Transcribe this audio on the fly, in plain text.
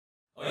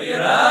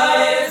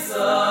As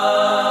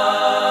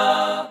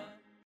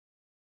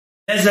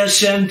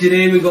Hashem,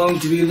 today we're going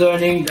to be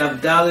learning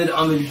Daf Daled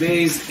Amud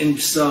Beis in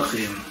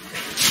Pesachim.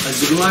 As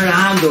the Gemara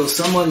handles,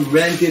 someone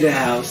rented a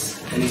house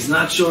and he's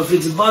not sure if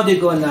it's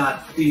badik or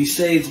not. Do you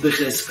say it's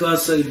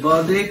b'cheskasei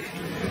badik,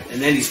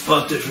 and then he's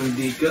potter from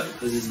dika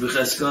because it's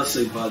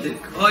b'cheskasei badik,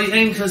 or he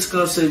ain't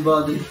cheskasei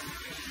badik?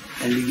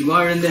 And the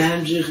Gemara in the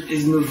Hemshich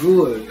is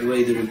mavur, the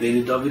way the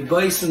Rabbi David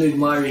Weiss in the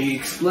Gemara, he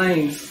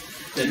explains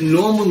that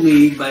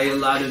normally by a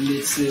lot of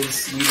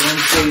mitzvahs you don't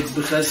say it's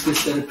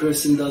b'cheskas that a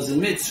person does a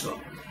mitzvah.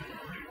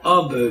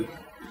 But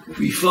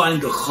we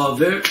find the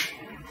chaver,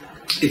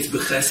 it's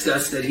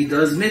b'cheskas that he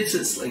does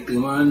mitzvahs, like the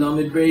Gemara in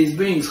Amud Beis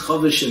brings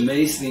chaver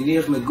shemeis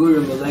v'niach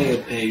megurim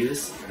b'leia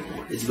peiros.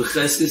 It's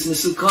b'cheskas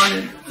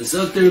mesukanim.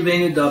 Azot the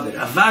Rabbeinu David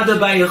avada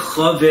by a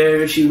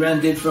chaver. She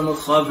rented from a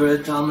chaver,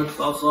 a Talmud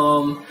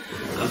Chacham.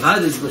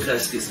 Avada is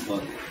b'cheskas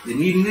body. The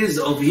need is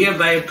over here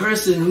by a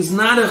person who's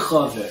not a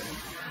chaver.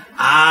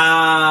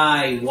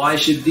 Why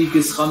should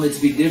Bdikas Chametz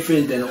be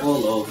different than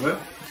all over?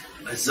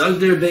 Azog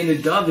the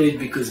Rabbeinu David,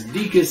 because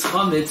Bdikas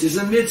Chametz is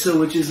a mitzvah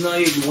which is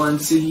naig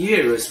once a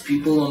year, as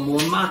people are more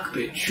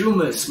makbid.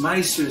 Shumas,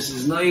 Meisters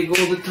is naig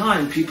all the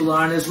time, people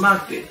aren't as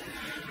makbid.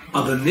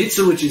 Of a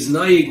mitzvah which is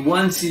naig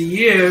once a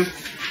year,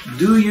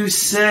 do you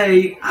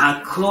say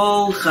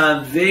Hakol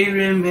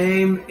Chaverim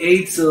Heim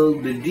Eitzel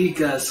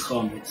B'dikas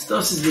Chametz?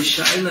 This is the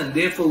shaila, and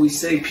therefore we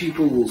say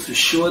people will for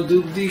sure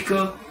do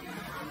bdika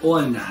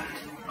or not.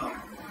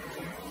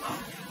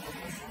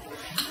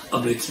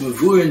 But it's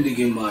mavur in the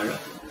Gemara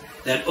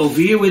that over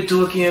here we're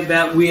talking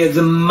about where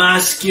the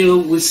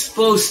maskil was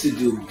supposed to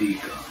do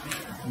bdika,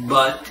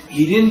 but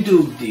he didn't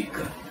do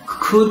bdika.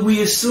 Could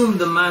we assume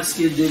the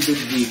maskil did the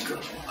bdika?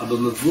 But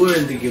mavur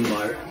in the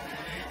Gemara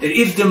that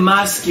if the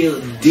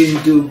maskil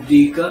didn't do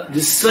bdika,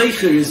 the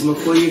seicher is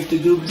mechoyev to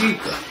do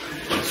bdika.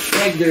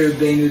 Frag the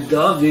Rabbeinu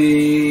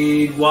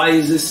David, why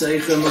is the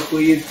seicher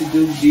mechoyev to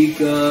do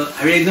bdika?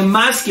 The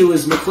maskil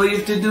was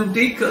mechoyev to do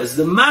bdika.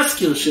 The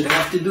maskil should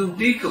have to do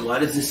bdika. Why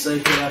does the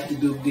seicher have to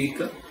do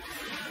bdika?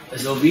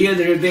 As over here,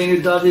 the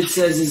Rabbeinu David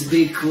says is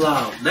big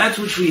cloud. That's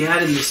what we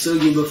had in the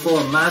sugi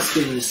before.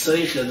 Maskil and the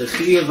seicher, the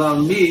chiyav al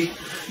mi,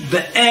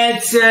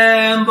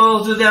 be'etzem,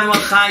 both of them are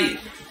chayiv.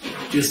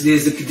 Just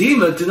there's a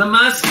kedima to the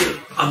maskil.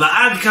 But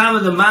ad kama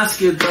the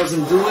maskil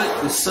doesn't do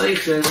it, the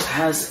seicher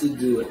has to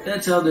do it.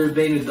 That's how the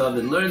Rabbeinu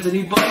David learns, and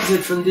he buys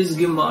it from this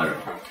Gemara.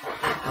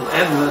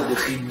 However, the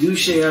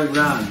Chidushei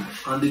Aran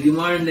on the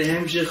Gemara in the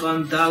Hemshich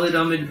on Daled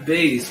Amud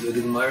Beis, where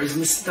the Gemara is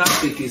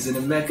mistapik, is in a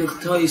Mekach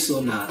Tois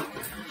or not.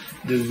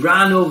 The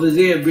Ran over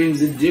there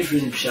brings a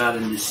different shot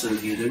in the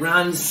sugi. The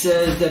Ran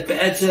says that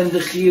be'etzem the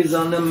chi is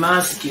on the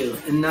maskil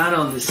and not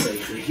on the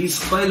seicher. He's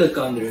chaylik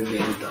on the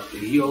Rabbeinu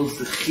David. He holds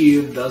the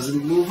chi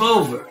doesn't move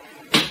over.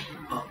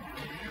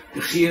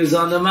 The chi is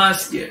on the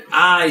maskil.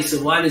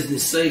 So why does the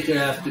seicher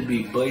have to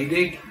be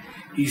beidik?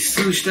 He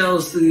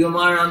tells the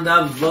Gemara on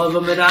that Vav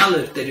Amid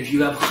Aleph that if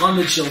you have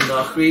chametz shel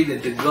nachri,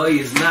 that the guy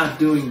is not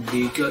doing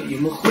bdika, you're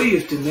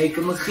mechuyev to make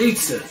a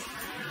mechitza.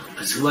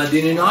 So what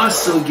in our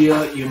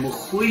sugya, you're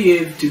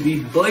mechuyev to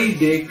be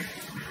beidik,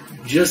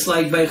 just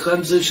like by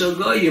Chamza Shel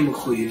Goy, you're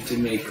mechuyev to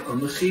make a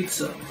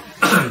mechitza.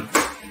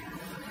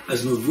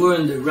 As mavur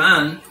in the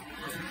Ran,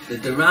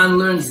 that the Ran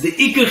learns the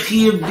ikar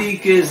chiyuv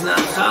bdika is not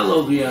chal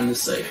over here on the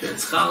seicher,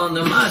 it's chal on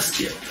the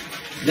maskil.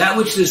 That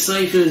which the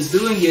seicher is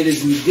doing it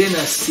is midin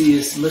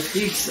asiyas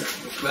mechitza.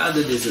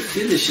 Rather, there's a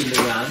chiddush in the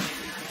Ran.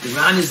 The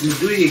Ran is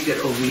meduyik that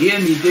over here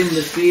midin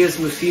asiyas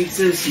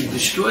mechitzas you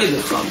destroy the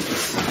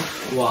chametz.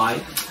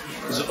 Why?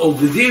 Because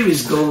over there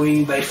is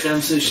going by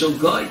Chamza Shel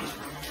Goy.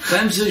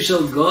 Chamza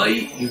Shel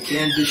Goy, you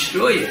can't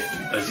destroy it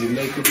as you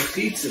make a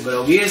mechitza. But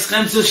over here is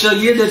Chamza Shel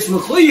Yid that's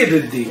mechoyev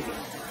b'dika,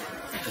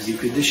 as you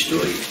could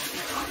destroy it.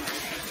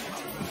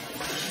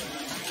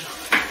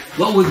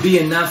 What would be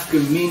a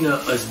nafka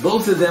mina as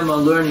both of them are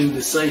learning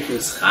the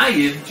seicher's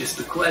chayiv? Just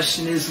the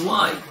question is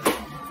why.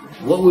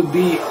 What would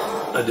be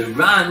the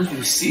Ran,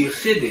 you see a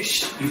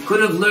chiddush. You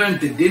could have learned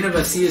the din of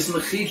asiyas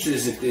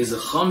mechitzas. If there's a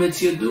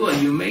chametz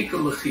yadua, you make a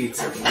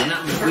mechitza. But you're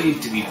not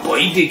mechuyev to be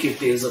boidik if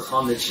there's a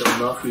chametz shel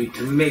nachri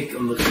to make a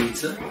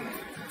mechitza.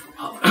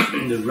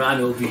 The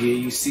Ran over here,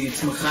 you see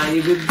it's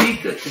mechayev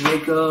b'dika to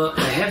make a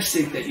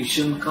hefsek that you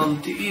shouldn't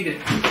come to eat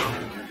it.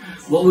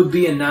 What would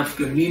be a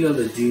nafka mina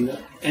ladina?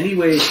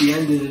 Anyway, at the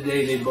end of the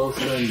day, they both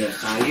learn their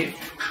chayiv.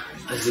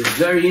 As a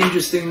very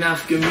interesting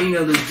nafka mina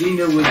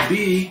ladina would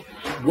be,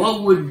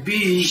 what would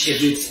be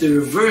if it's the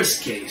reverse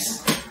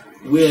case,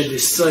 where the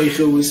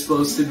seicher was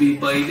supposed to be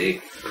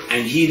beidik,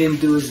 and he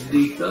didn't do his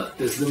bdika?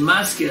 Does the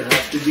maskil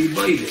have to be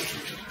beidik?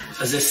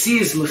 As a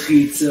siyas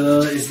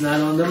mechitza is not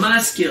on the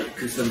maskil,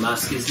 because the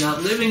maskil is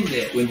not living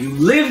there. When you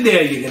live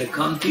there, you're going to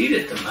come to eat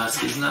it. The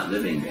maskil is not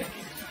living there.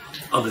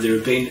 But the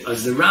Rabbeinu,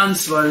 as the Ran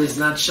Svar is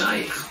not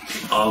shaykh.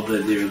 But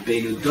the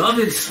Rabbeinu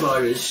David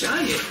Svar is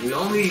shaykh. We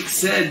only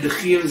said the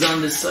chiyuv is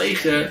on the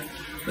seicher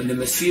when the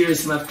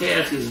Mesiris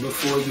Mafteach is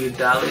before you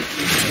Dalit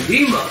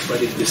Kedima.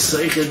 But if the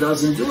seicher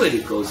doesn't do it,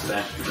 it goes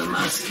back to the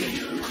maskil.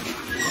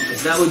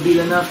 that would be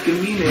the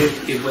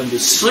nafkamina if when the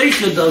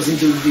Seicha doesn't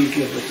do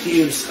Bdika, the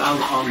Chiyuv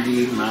Schal on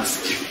the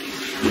master.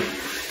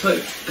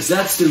 But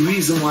that's the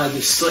reason why the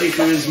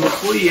Seicha is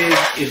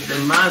Mechuyev if the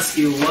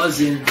master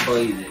wasn't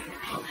Boydek.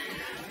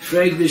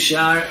 Freg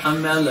Bishar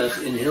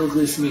Amelech in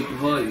Hilchos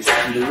Mikvois,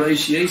 and the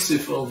Rosh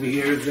Yosef over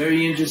here, a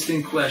very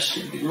interesting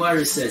question. The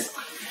Gemara says,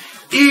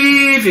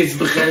 if it's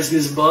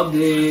Becheskes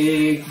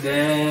Bodik,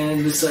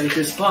 then the Seicha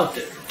is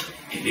Potter.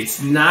 If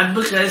it's not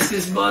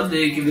Becheskes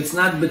Bodik, if it's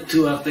not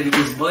Betuach that it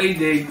was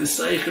Bodik, the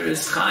Seicha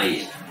is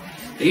Chayiv.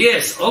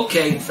 Yes,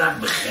 okay, it's not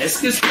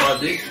Becheskes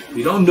Bodik.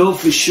 We don't know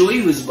for sure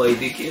he was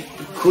Bodik yet.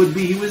 It could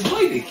be he was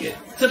Bodik yet.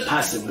 It's a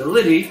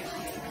possibility.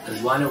 As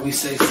why don't we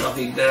say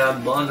Safik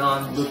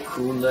Derabanan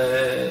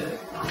L'Kule?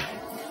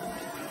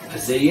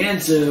 As they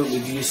answer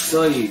with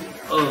Yisoid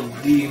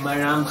of the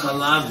Maram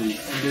Chalavi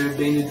and the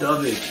Rebbeinu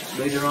David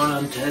later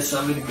on Tes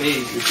Amid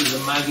Beis, which is a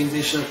Magin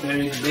Mishnah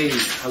Perik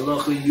Beis,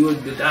 Halacha Yud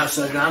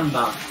B'Dasa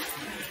Rambam,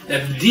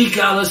 that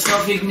B'dika ala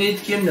Safik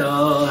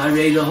Nitkino,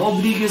 Harei the whole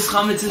B'dika is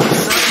Chametz is a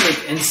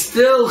Safik, and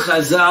still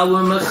Chazal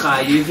were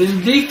Mechayiv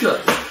in B'dika.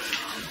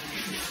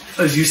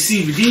 As you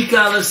see,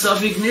 B'dika ala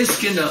Safik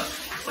Nitkino.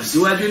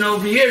 So I've been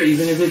over here,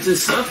 even if it's a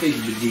suffix,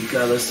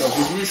 B'dika ala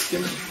Safik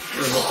Nitkino.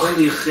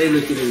 Only a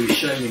chelik of the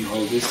Rishonim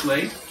hold this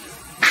way.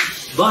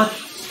 But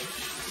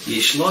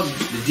Yishlog,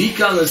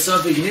 B'dika ala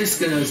Safik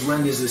Nitkino is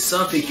when there's a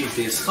suffix if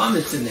there's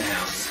chametz in the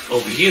house.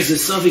 Over here's a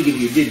suffix if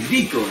you did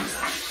B'dika in the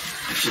house.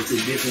 If it's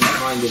a different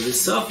kind of a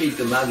suffix,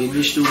 the Magid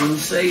Mishnah wouldn't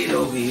say it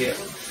over here.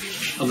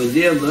 Over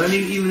there,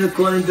 learning, even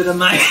according to the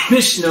Magid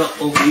Mishnah,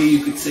 over here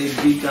you could say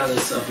B'dika ala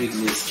Safik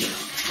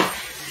Nitkino.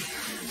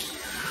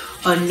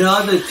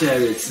 Another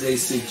teretz they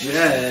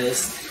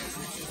suggest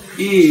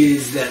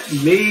is that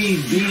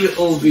maybe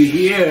over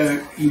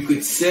here you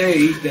could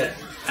say that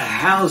a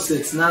house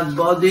that's not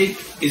bodik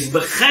is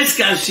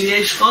b'cheskas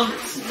sheyesh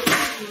chametz,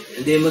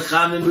 and they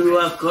mechamen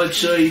b'ruach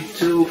kodshoi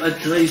to a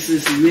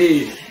traces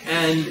rid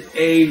and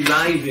a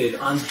rivet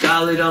on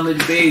Dalet Amid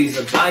Beis,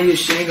 a baya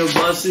sheino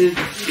basid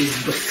is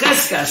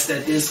b'cheskas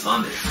that there's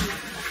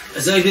chametz.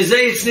 As I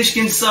say, it's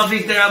nishkin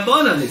safik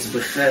derabanan, it's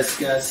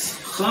b'cheskas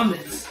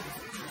chametz.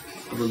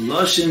 The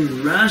Lashon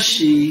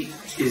Rashi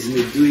is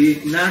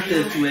meduyik not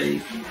that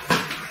way.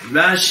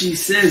 Rashi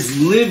says,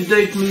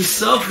 livdek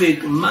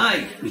misafik,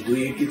 my.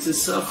 Meduyik, it's a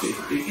safik.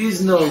 There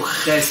is no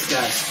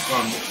cheskas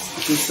chametz.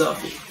 It's a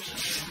safik.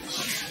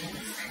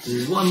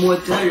 There's one more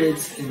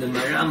teretz in the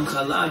Maram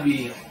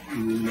Chalavi,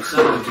 in the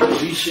Mechavim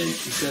Rishon.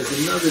 He says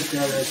another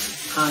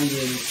teretz,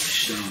 Ayin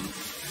Sham.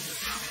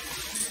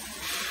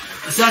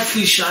 It's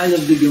actually shy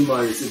of the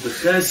Gemara. It's a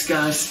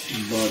becheskas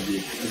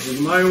bodik. As the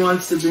Gemara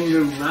wants to bring a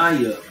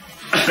raya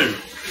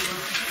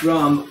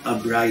from a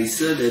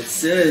brisa that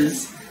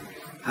says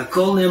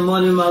Hakol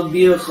ne'monim al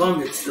bir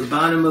chometz, the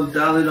bottom of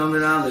Dalet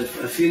Amid Aleph,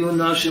 afilu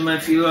nashim,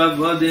 afilu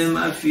avodim,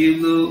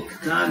 afilu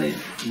ktanim.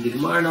 And the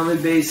Gemara in Amid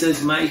Beis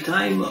says, my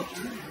time up.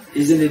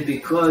 Isn't it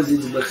because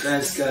it's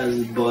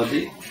b'cheskas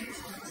bodik?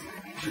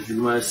 The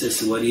Gemara says,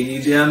 so what do you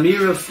need the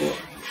Amira for?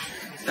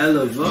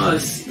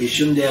 Elavas,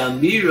 Mishum de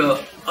Amira,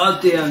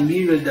 Ate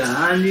Amira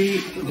Dahani,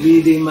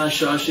 Vidi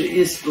Mashasha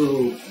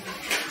Ispu.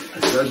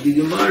 As like the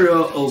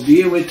Gemara, over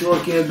here we're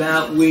talking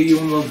about where you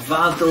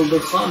mavatal the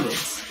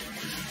chametz.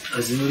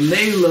 As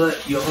Memela,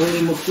 you're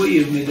only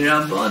mechuyev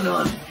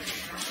midirabanan.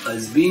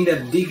 As being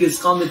that b'dikas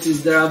chametz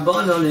is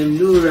derabanan, and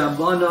nu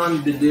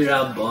rabanan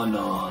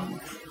b'dirabanan.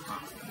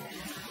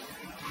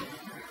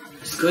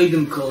 As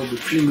Kodim called the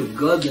Prima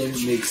Godin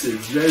makes a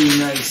very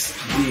nice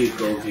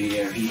diak over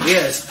here. He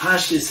asks,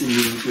 Pashtus in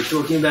means, we're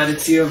talking about a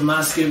tzir of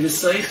masker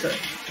v'seicha.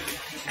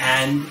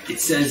 And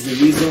it says the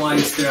reason why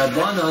it's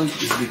derabanan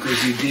is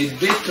because you did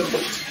bitul.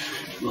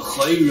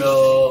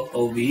 L'choira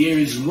over here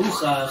is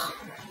muchach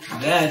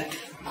that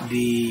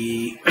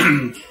the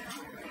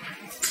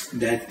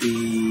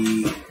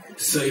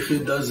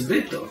seicha does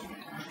bitul.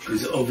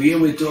 Because over here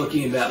we're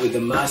talking about where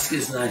the mask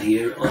is not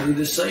here, only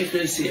the seicha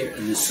is here,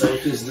 and the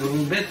seicha is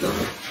doing bitul.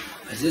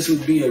 As this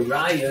would be a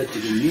raya to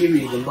the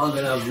Miri, the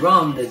Magen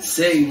Avram, that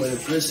say when a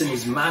person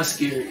is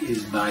maskir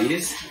is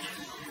biased,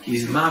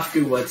 he's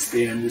mafkir what's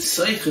there, and the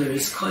seicher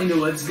is kind of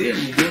what's there.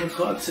 You don't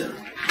chotzer.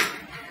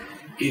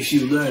 If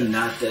you learn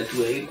not that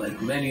way, like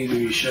many of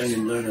the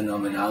Rishonim learn on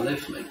Amid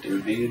Aleph, like the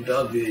Rebbeinu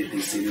David, they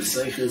say the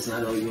seicher is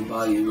not over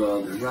by you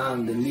all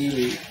around the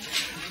Miri.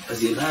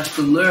 As you'll have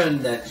to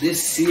learn that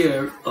this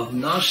seer of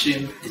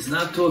Nashim is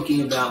not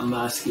talking about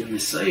maskir the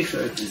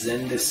seicher, because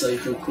then the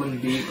seicher couldn't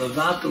be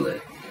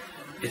mavatalet.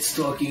 It's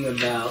talking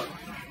about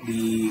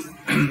the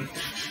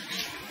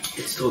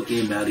it's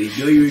talking about a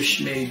Yorush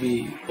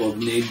maybe, or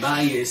Bnei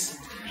Bayis,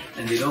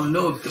 and they don't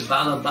know if the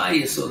Bala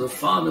Bayis or the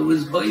father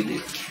was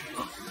Baidik.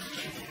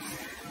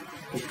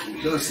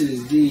 Okay, this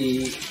is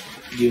the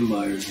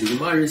Gemara. The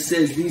Gemara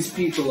says these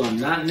people are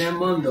not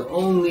Neman, the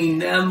only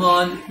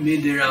Neman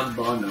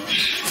Midirabbanan.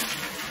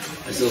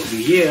 As over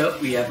here,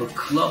 we have a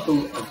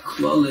couple of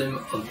Klolim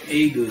of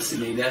Edus,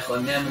 and they are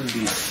Neman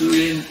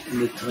Bisurin in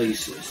the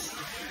Taisus.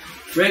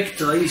 Frek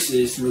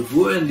Taisus,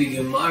 Mavur in the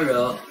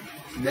Gemara,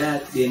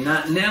 that they're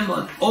not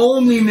Neman.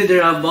 Only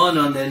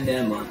Midrabanan and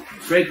Neman.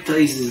 Frek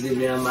Taisis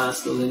Divrei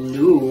HaMaskal and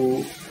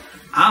Nu.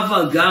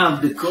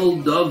 Avagav the Kol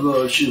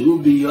Davar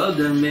Shehu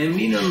Biyodam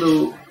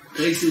Me'eminalu.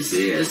 Taisis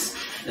says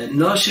that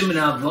Noshim and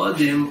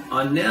Avodim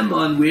are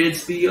Neman where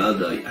it's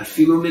Biyodai.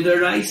 Afilu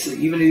Midaraisa.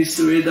 Even if it's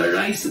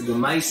Daraisa. The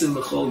Maisa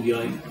Mechol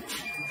Yoim.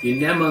 You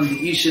Neman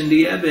the Ish and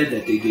the Ebed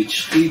that they did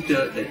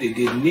Shchita, that they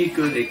did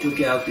Nikah, they took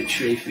out the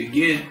Trei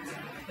Figid.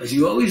 As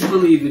you always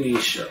believe in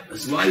Isha.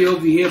 That's why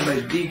over here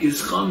by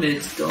Dikas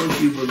Chometz, don't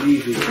you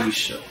believe in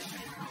Isha?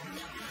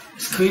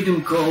 It's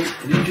Kodim Kol,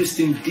 an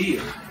interesting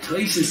deal.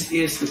 Taisus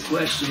asked the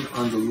question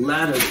on the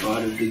latter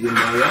part of the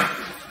Gemara.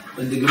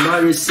 When the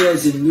Gemara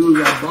says in New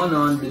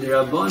Rabbanon, the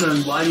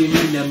Rabbanon, why do you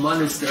need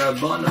Nemanis the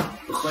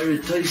Rabbanon? The Chayra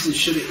Taisus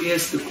should have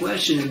asked the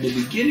question in the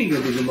beginning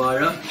of the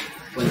Gemara,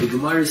 when the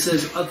Gemara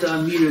says, Ata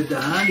Amira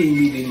Dahani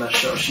Midi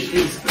Mashashi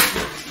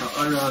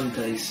Izba, Aram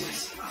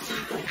Taisus.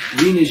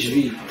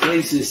 Vinishvi,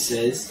 Taisus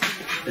says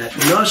that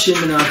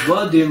Noshim and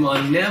Avodim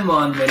on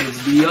Neman when it's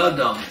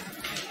Biyadam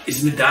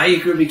is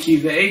Medayik Rabbi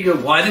Kiva Eger.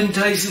 Why didn't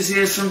Taisus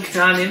ask from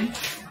Ktanim?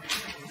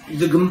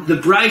 The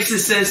Brisa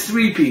says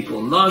three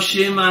people,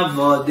 Noshim,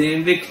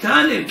 Avodim,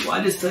 Viktanim.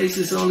 Why does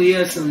Taisus only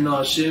ask from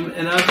Noshim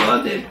and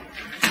Avodim?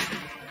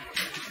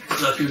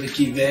 Rabbi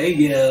Kiva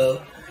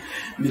Eger,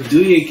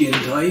 Meduyik in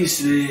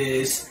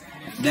Taisus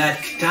that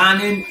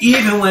Ktanim,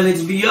 even when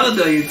it's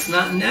Biyadai, it's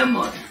not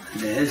Neman.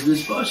 The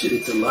Hezbollah Pashit,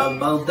 it's a Lav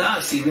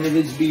Baldas. Even if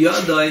it's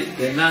Biyadai,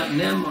 they're not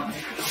Neman.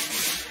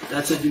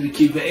 That's what Rabbi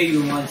Kiva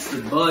Eger wants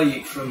to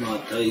buy from our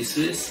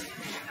Taisus.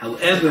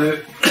 However,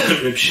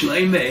 Reb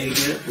Shlomo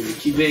Eger, Rabbi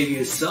Kiva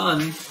Eger's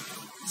son,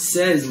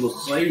 says,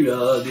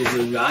 L'chayra, there's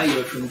a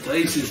raya from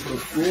Taisus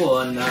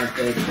before, not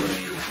that way.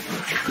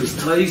 Because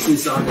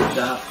Taisus on the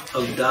daf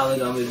of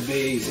Dalet Amid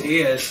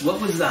Beis asks,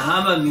 what was the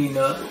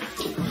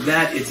Hamamina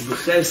that it's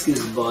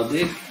B'cheskes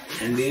Badik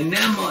and they're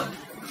Neman?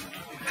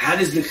 How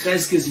does the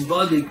Cheskes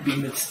Badik be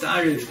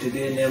mitzaref to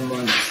their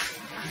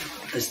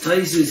Nemanis? As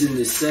Taisus in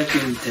the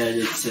second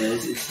teret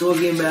says, it's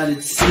talking about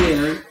its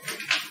seer,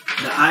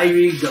 the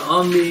Ayri, the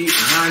Ami,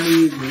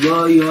 Hani,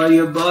 Lo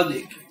Yoya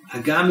Badik.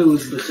 Hagami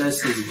was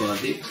B'cheskes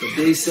Badik, but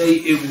they say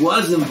it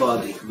wasn't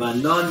Badik,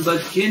 Vanon but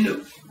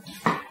Kinu.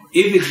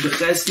 If it's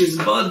B'cheskes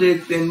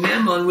Badik, then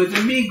Neman with a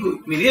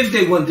Migut. I mean, if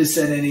they want to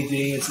say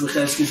anything, it's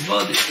B'cheskes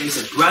Badik. They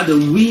said, brother,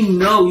 we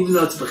know, even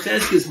though it's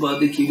B'cheskes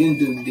Badik, he didn't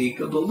do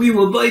B'dika, but we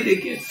will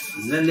B'dik it.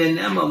 Then they're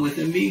Neman with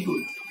a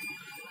Migut.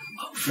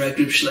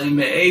 Frekib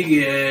Shleima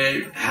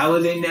Eger, how are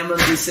they Neman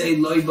to say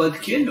Loi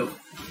Bad Kinu?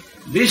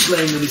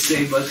 Bishleima to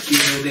say Bad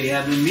Kinu, they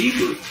have a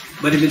Migut.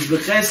 But if it's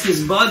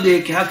B'cheskes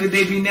Badik, how could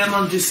they be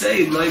Neman to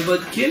say Loi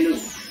Bad Kinu?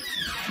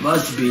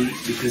 Must be,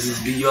 because it's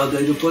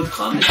B'yodah to put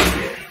Chametz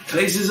there.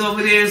 Taisus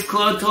over there is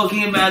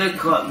talking about a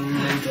cotton,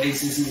 and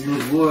Taisus is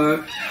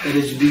Mavur, that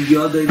it's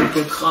B'yodah to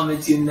put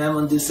Chametz, you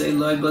Neman to say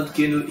Loi Bad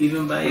Kinu,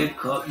 even by a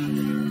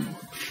cotton.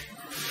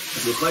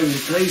 As the Chayim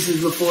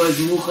Taisus before is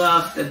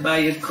Muchach, that by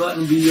a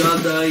cotton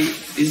B'yodah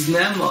is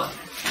Neman.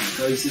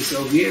 Taisus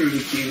over here, Rabbi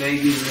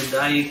is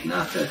Medayik,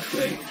 not that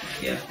way.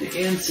 You have to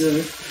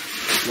answer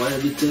one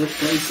of the two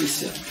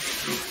Taisus.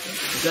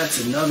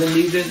 That's another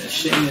Nidin, a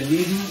Shem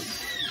Nidin.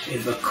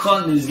 If a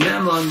cotton is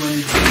Neman when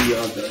it's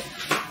B'yodah.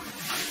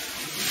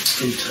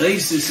 In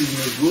Taisus is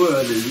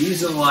Mavura, the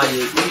reason why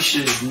your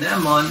Isha is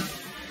Neman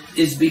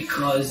is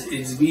because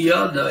it's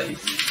B'yodah.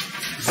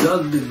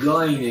 Zog the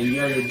Goyin in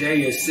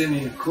Yeridei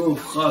Simin Kuv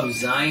Chav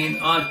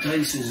Zayin. Our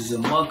Taisus is a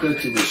mocker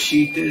to the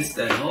Shitas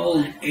that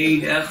hold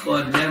Eid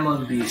Echad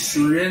Neman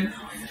B'Yisurim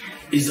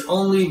is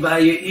only by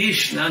a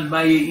Ish, not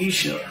by a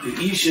Isha. The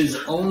Isha is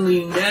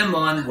only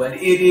Neman when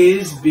it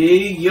is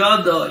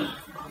B'yodah.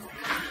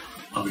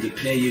 Of the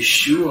Pnei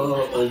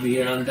Yeshua over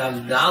here on Dav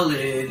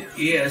Daled,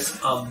 yes,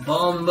 a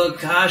bomba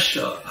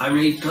kasha.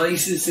 Arei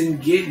Taisus in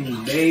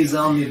Gittin, Beis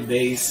Amid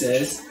Beis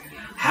says,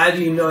 how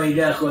do you know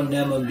Eidechon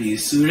Neman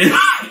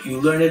B'Yisurim?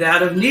 You learn it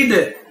out of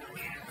Nida.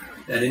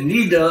 That in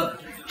Nida,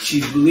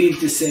 she's believed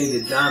to say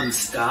the dam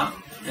stop,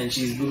 and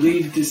she's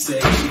believed to say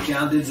she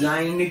counted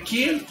Zayin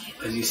Nikir,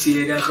 as you see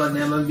Eidechon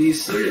Neman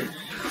B'Yisurim.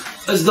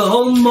 As the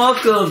whole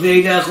makkah of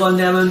Eidechon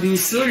Neman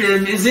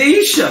B'Yisurim is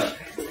Isha.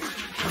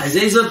 As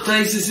Ezok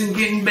Taisus in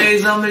Gittin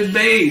Beis Amid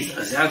Beis.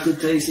 As how could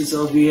Taisus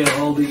over here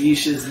hold the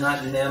Isha is not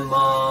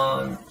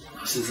Neman?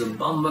 This is a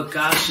Bamba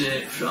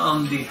Kasha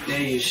from the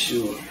Pnei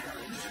Yeshua.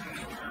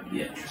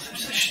 Yeah,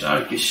 it's a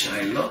stark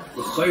Shaila.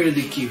 L'chayr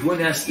the Kivun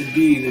has to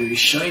be the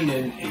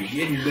Rishonim in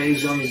Gittin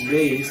Beis Amid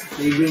Beis.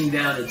 They bring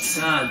down a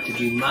tzad to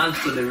be man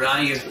for the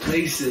Raya of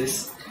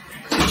Taisus.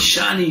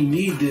 Shani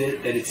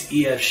needed that it's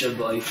Ef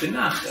Shabbai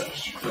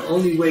Fenacha. The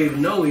only way of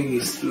knowing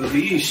is through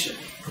the Isha.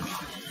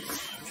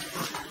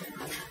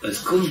 As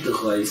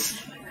Kumtachais,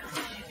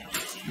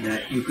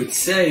 that you could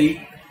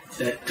say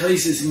that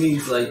Taisus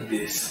means like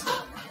this,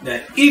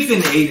 that if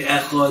an Eid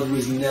Echad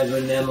was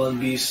never Neman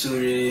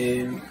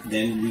B'Yisurim,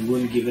 then we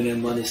wouldn't give an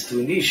Nemanis to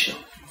an Isha.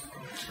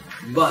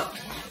 But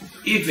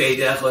if Eid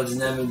Echad is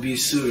Neman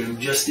B'Yisurim,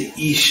 just the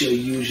Isha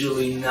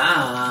usually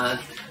not,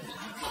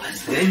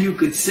 then you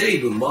could say,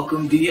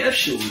 b'makom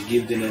di'efshe, we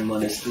give the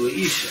nemanis to a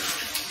isha.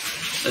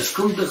 As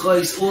kum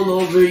is all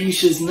over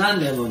isha's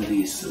non-neman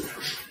v'yisur.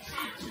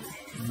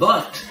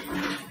 But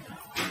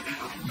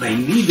by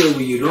nida,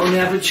 where you don't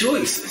have a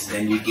choice,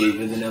 then you gave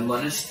her the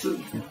nemanis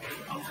too.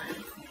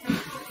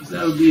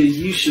 That would be a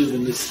yishuv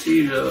in the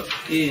sphira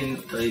in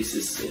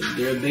Taisis.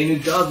 The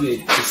Rabbeinu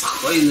David is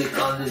chaylik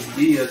on this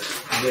dia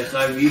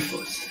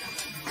v'charifos.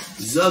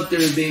 Zog the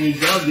Rabbeinu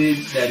David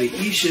that the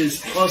isha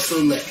is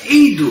posel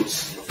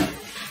le'edus.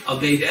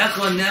 Abeid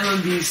echon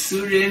neman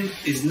b'yisurim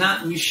is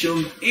not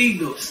mishum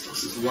edus.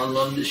 This is one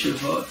lom de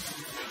shavot.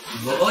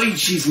 V'oid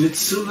she's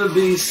mitzuvah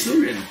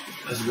b'yisurim.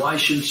 As why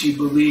shouldn't she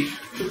believe?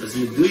 As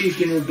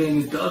meduyik in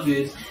Rabbeinu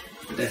David,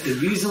 that the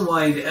reason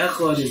why the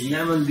echad is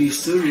neman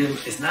b'yisurim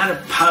is not a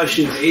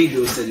parsha of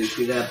edus that it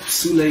could have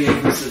psulei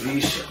edus of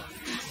isha.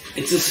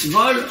 It's a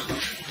svara.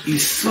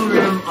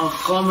 Yisurim are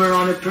chomer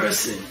on a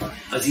person,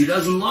 as he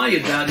doesn't lie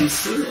about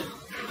Yisurim,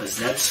 as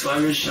that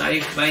svara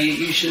shaykh by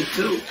isha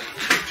too.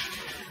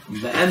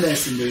 The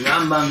MS in the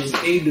Rambam in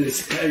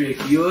Edus Perik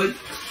Yud,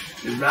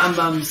 the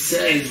Rambam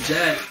says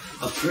that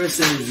a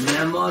person is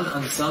neman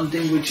on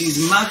something which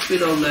he's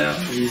makbid oleh.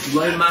 If he's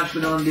loy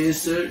makbid on the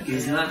Isser,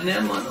 he's not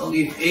neman,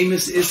 only if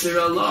Amos Isser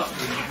Allah.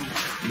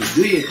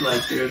 Meduyik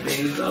like the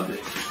Rabbeinu David.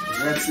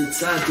 That's the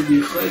tzad to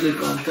be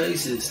chaylik on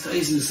Taisis.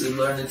 Taisis will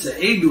learn it's a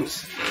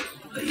edus.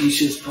 A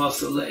isha's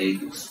pasal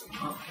edus.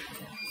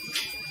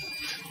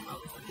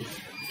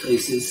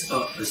 Taisis,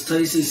 as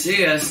Taisis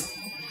says,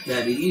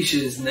 that the isha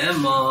is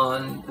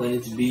neman when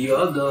it's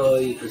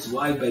biyadoi, as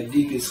why by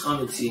dikis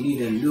chametz you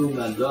need a new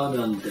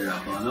magana on the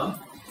Rabbana.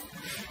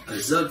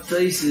 As Zog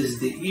Taisis,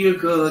 the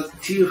irka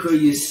tircha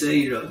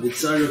yiseira, the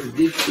tzarech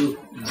diktu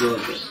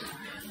goda.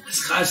 As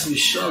chas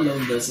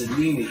v'shalom doesn't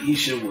mean the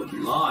isha would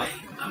lie.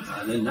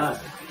 Rather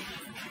not.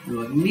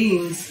 No, it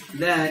means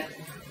that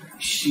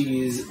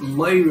she is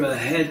moira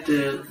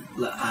heter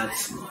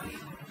la'atzmai.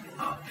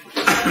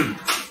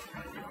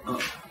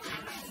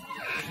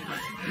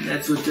 And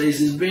that's what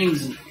Taisis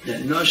brings,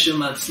 that Nosha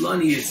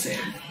Matzlani is saying.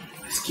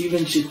 As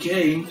Kivan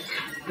Shekheim,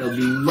 there'll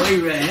be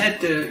moira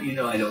heter,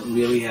 I don't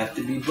really have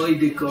to be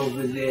boidik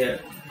over there.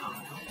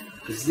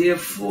 Because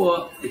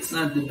therefore, it's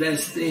not the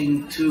best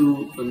thing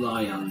to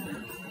rely on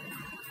them.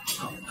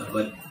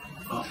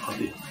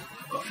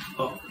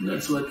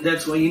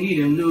 That's why you need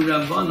a new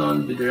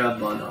Rabbanon with the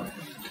Rabbanon.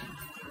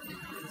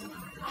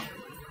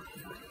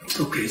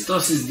 Okay, so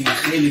this is the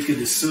chelik of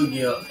the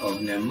sugya of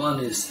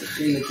Nemanis, the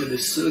chelik of the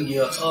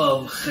sugya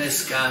of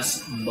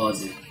Cheskas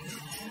Bazik.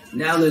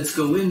 Now let's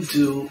go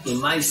into the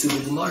Maisa.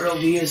 The Gemara over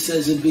here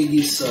says a big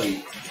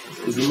yisai.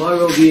 The Gemara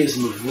over here is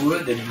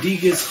Mavur, the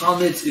biggest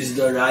chametz is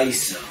the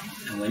Raisa.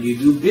 And when you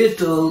do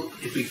bittul,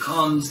 it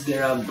becomes the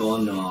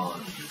Rabbanon.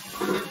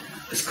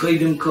 As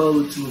Kodim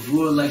Kol, it's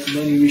Mavur, like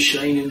many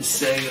Rishonim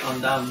say on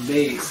that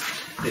base,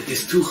 that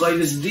there's two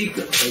chayvus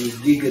dika. Chayvus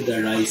dika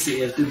the Raisa,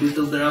 you have to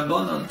bittul the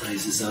Rabbanon.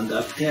 Taisis on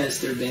that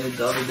test, there being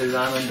David the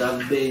Ran on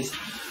that base.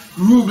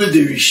 Ruba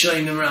the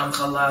Rishonim, Ram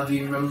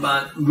Chalavi,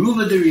 Ramban.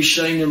 Ruba the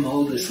Rishonim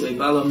hold this way.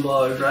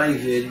 Balamar,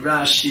 Ravid,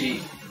 Rashi.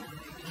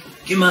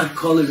 Kimat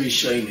Kol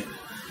Rishonim.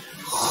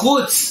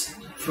 Chutz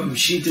from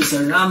Shitas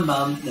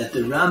Rambam, that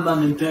the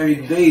Rambam in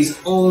Perik Beis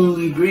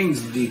only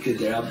brings dika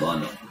the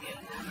Rabbanon.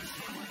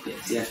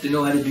 Yes, you have to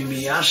know how to be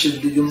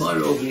miyashiv the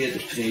Gemara over here. The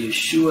Pnei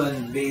Yeshua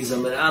and Beis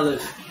Amar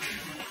Aleph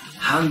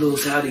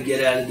handles how to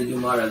get out of the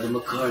Gemara, the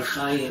Makar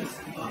Chaim.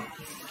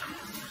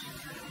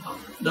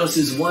 This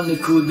is one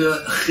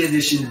nekuda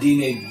chiddush in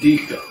Dinei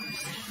Dika.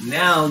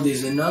 Now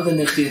there's another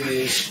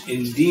nechiddush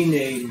in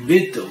Dinei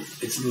Bittul.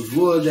 It's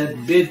mavur that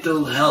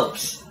Bittul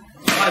helps.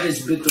 Why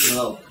does Bittul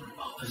help?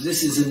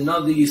 This is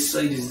another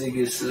Yisayis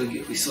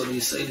Digasugya. We saw the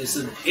Yisayis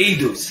of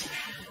Edus.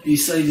 The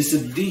Yisayis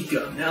of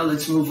Dika. Now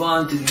let's move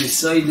on to the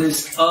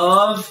Yisayis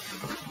of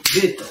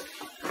Bittul.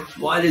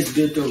 Why does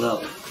Bittul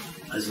help?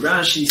 As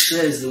Rashi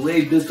says, the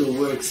way Bittul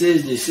works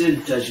is, they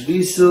said,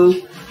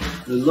 Tashbisu,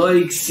 the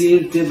loik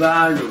sir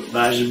tivaru.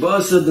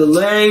 Vashbosa the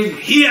leiv,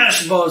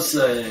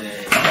 hiashbosa.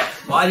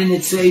 Why didn't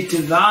it say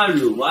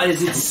tivaru? Why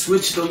does it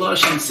switch the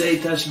lush and say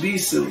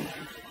Tashbisu?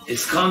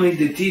 It's coming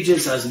to teach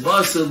us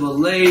Hashbasa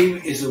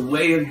B'Leiv is a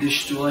way of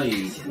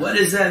destroying. What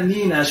does that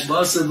mean?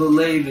 Hashbasa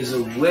B'Leiv is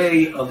a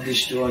way of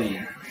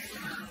destroying.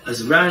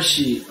 As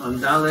Rashi on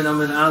Dalet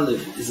Amud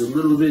Aleph is a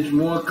little bit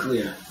more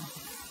clear.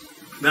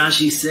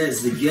 Rashi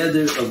says the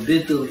gather of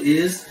Bittul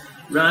is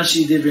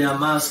Rashi Divrei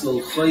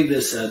Hamaskol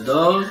Choyves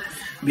Hador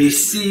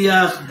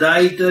B'Siach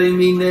Daitoi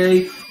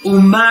Minei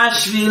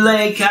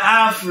Umashvilei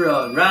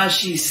Ka'afra.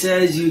 Rashi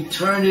says you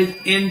turn it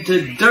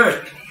into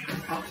dirt.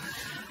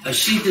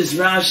 Ashitas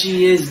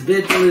Rashi is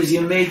Bittul is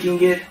you're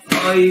making it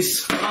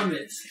ois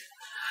chametz.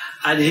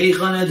 Ad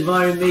heichon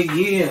advar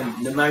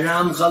megiyim. The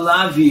Maram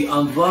Chalavi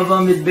on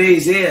Vavam mit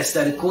Beis asked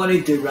that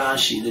according to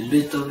Rashi, the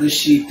Bittul the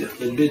Shita,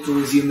 the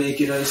Bittul is you make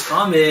it ois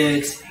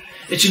chametz.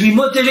 It should be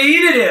mutter to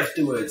eat it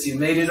afterwards. You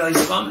made it ois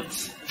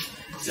chametz.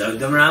 So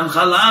the Maram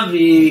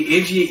Chalavi,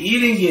 if you're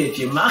eating it,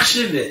 you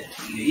machshav it.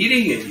 You're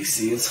eating it, you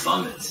see it's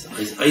chametz.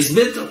 Ois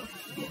Bittul.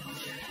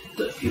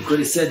 You could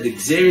have said the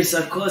Gzeris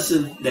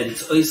HaKosev, that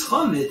it's Ois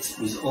Chometz,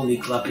 was only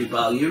Klapi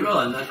Bal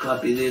Yirah, not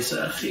Klapi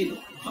Deser Achilu.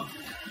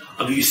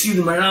 But you see,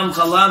 the Maram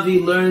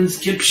Chalavi learns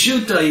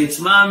Kipshuta, it's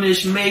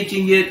Mamish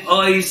making it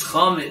Ois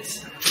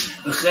Chometz.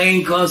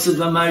 V'chein Kosev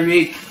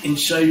Amarik in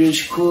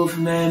Shirish Kuf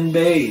Mem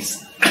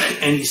Beis.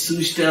 And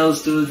Yisush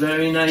tells to a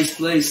very nice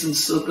place in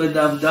Sukkah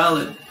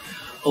Davdalit.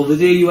 Over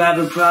there you have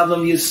a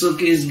problem, your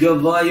Sukkah is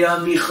Gavaya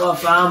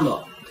Michof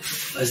Amma.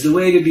 As the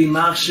way to be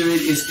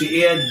machsharit is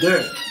to add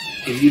dirt.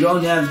 If you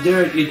don't have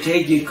dirt, you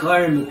take your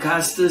car and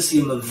mekastas,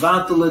 you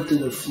mavatal it to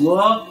the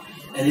floor,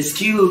 and it's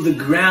kilo the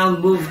ground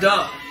moved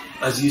up.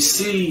 As you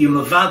see, you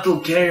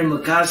mavatal keri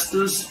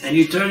mekastas, and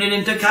you turn it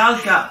into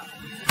kalka.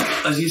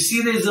 As you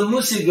see, there's a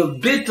musig of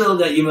bittel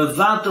that you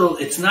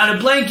mavatal, it's not a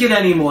blanket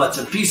anymore, it's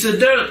a piece of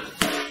dirt.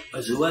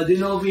 As what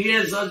in over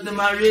here, Zog the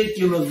Marik,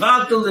 you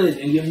mavatal it,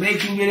 and you're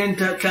making it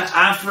into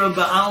ka'afra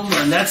ba'alma,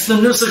 and that's the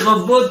nusach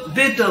of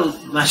bittel,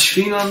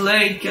 mashfin on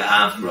lei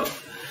ka'afra.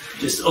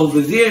 Just over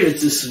there,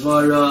 it's a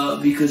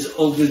svara, because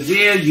over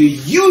there,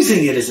 you're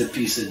using it as a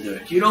piece of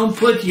dirt. You don't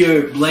put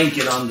your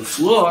blanket on the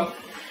floor.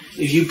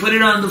 If you put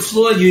it on the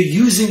floor, you're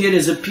using it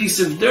as a piece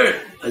of dirt.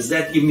 As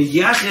that, you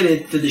miyachet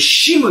it to the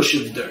shimush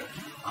of dirt.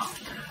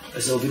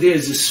 As over there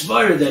is a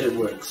svara that it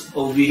works.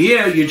 Over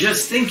here, you're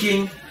just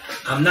thinking,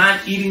 I'm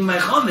not eating my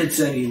chametz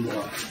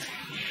anymore.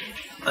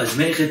 As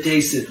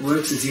mechates it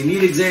works, as you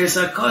need Gzeris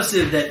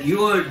HaKosev, that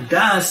your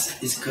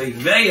das is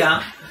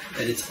koiveya,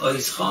 that it's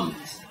ois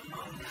chametz.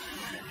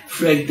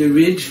 Freg the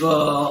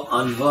Ridva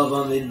on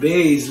Vav Amid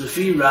Beis,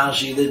 Lefi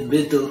Rashi, that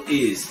bittul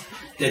is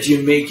that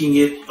you're making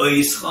it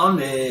ois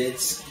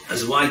chametz.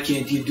 As why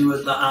can't you do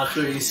it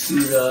la'achar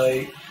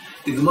yisurai?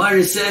 The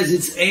Gemara says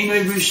it's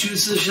einay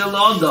b'shusa shel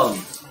adam.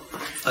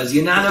 As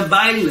you're not a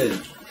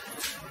bailin.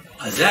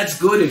 As that's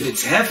good if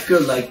it's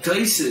hefker like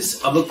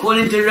Toises. But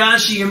according to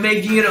Rashi, you're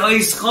making it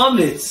ois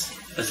chametz.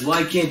 As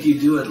why can't you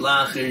do it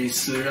la'achar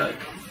yisurai?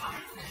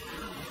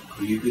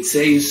 Or you could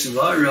say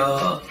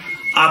yisvara.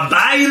 A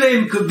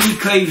bailim could be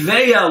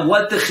kaiveya,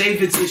 what the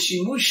chayvetz is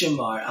shimushim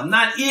are. I'm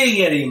not eating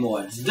it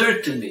anymore. It's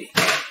dirt to me.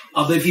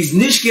 But if he's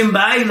nishkim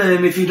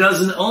bailim, if he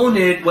doesn't own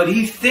it, what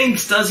he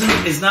thinks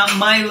is not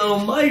milo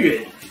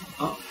myrid.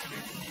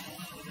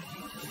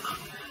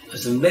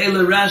 As a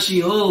Mela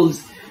Rashi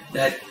holds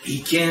that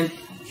he can't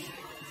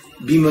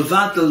be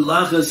mavatal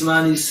lachas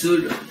mani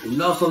surah.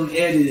 Nachum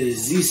added a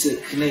zisa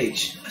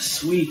knech, a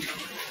sweet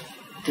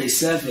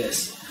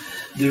tesefes.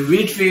 The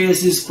Ritva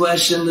is his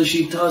question,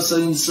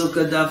 L'shitasa in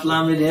Sukkah Daf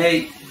Lamed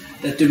Hey,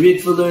 that the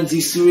Ritva learns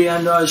Yisuri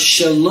Anar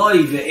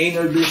Shaloi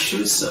ve'enar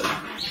b'shusay.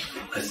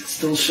 As it's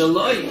still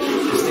Shaloi,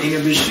 it's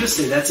enar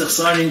b'shusay. That's a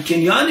chsar in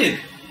Kinyanim.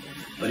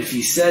 But if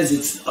he says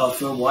it's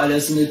offer, why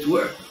doesn't it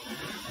work?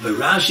 But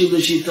Rashi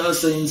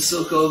L'shitasa in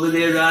Sukkah over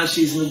there,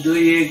 Rashi's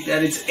meduyik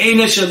that it's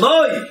enar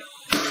Shaloi.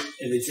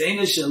 If it's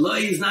enar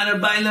Shaloi, he's not a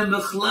bailam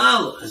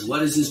b'chlal. As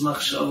what does his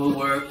machshava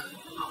work?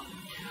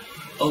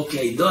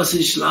 Okay, das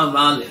is Shlav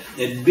Aleph.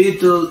 That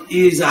bittul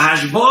is a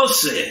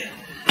hashbose.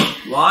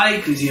 Why?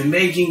 Because you're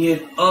making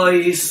it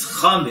ois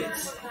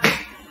chametz.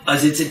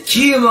 As it's a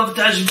kiyum of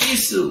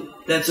tashbisu.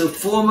 That's a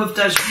form of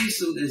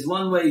tashbisu. There's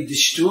one way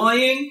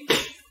destroying,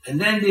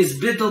 and then there's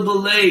bittul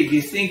b'leiv.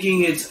 You're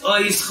thinking it's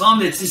ois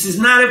chametz. This is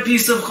not a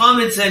piece of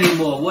chametz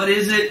anymore. What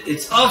is it?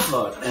 It's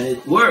ofar, and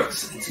it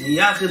works. It's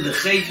miyachid the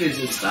chayfetz.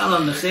 It's tal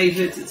on the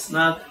chayfetz. It's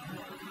not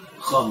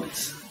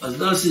chametz. As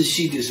das is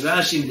Shittis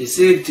Rashi, they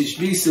say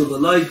Tishbisu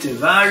v'loi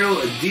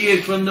tevaru, a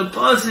diak from the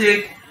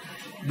pasuk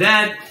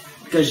that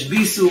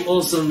Tashbisu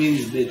also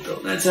means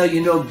bittul. That's how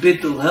you know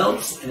bittul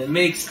helps, and it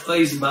makes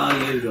ois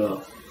ba'al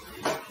yirah.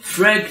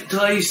 Frek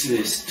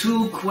Toisvis,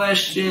 2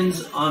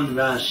 questions on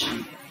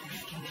Rashi.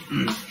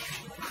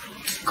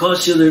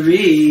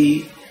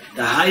 Koshelari,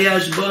 the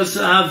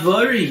hayashbasa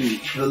havari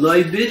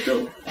v'loi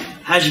bittul.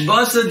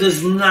 Hashbasa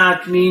does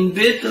not mean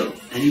bittul,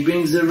 and he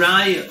brings a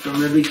raya from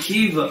Rabbi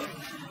Kiva.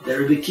 That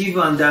Rabbi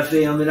Kiva on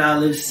Dafei Amid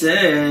Aleph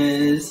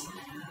says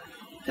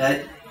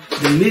that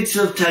the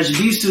mitzvah of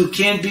Tashbisu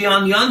can't be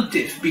on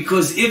Yontif,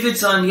 because if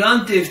it's on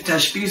Yontif,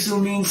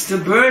 Tashbisu means to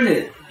burn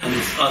it, and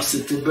it's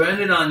also to burn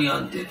it on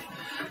Yontif.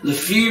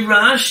 Lefi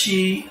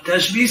Rashi,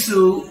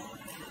 Tashbisu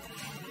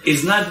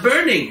is not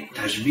burning.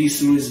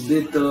 Tashbisu is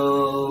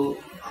bittul.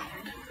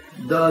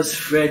 Does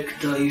frek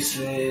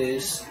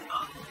Toisvis.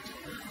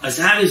 As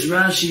how does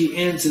Rashi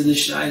answer the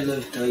Shaila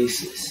of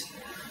Toisvis?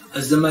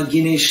 As the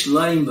Maginei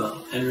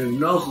Shleima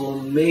and Rav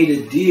Nachum made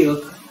a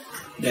deal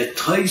that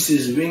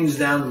Toisvis brings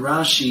down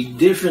Rashi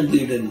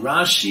differently than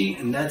Rashi,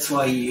 and that's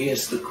why he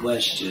asked the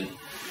question.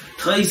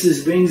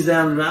 Toisvis brings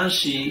down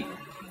Rashi,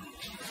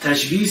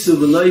 Tashbisu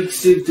v'loi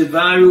ksiv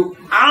tevaru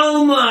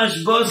alma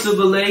hashbasa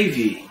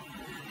b'levi.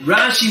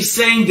 Rashi's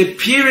saying the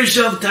pirish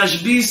of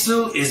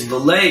Tashbisu is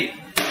b'lei.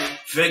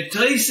 Frek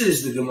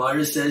Toisvis, the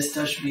Gemara says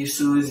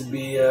Tashbisu is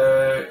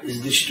beer, is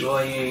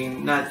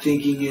destroying, not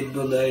thinking it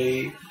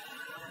b'lei.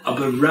 But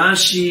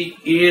Rashi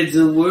adds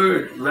a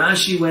word.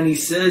 Rashi, when he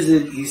says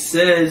it, he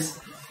says,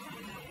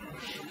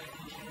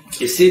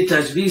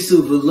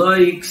 Tashbisu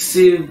v'loi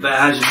ksiv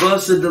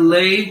b'hashbasa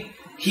delay.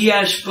 He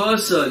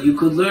hashbasa. You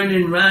could learn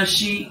in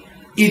Rashi,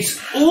 it's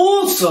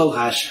also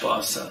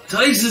hashbasa.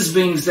 Taisus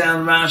brings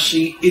down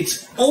Rashi,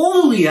 it's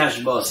only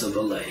hashbasa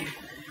b'leiv.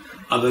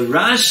 But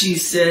Rashi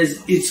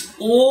says it's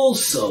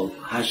also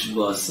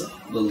hashbasa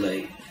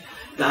b'leiv.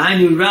 The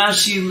Hainu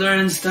Rashi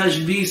learns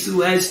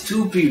Tashbisu has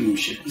two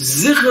pirushim.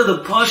 Zicha, the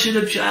pashat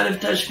of pshat of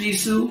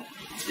Tashbisu,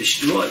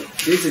 destroy,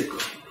 physical.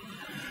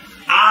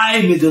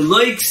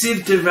 Mideloik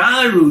siv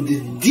teraru, the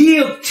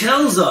diuk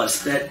tells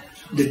us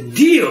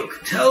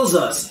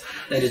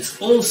that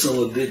it's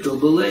also a bittul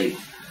b'leiv.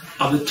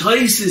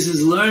 Taisus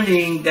is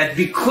learning that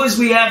because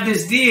we have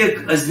this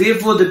diuk, as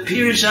therefore the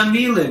pirush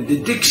amilim, the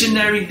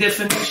dictionary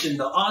definition,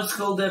 the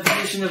article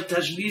definition of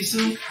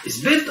Tashbisu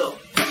is bittul.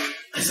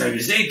 As I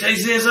say,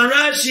 Taisus on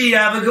Rashi,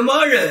 have a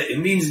Gemara. It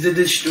means to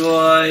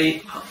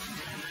destroy.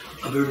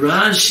 But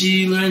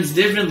Rashi learns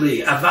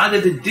differently.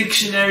 Avada, the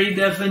dictionary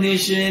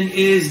definition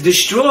is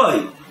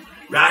destroy.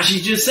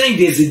 Rashi's just saying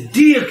there's a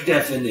diuk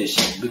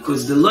definition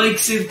because the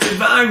loiksiv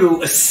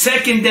tivaru, a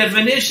second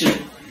definition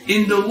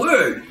in the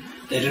word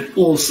that it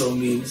also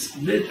means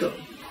bittul.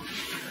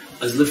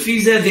 As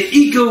Lefiza, the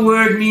eco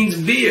word means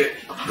beer,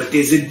 but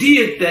there's a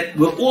diuk that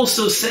we're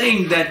also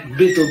saying that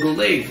bittul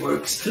b'leiv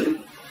works too.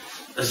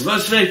 As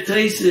Vasvek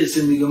Taisus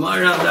in the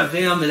Gemara of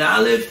Amid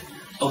Aleph,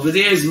 over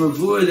there is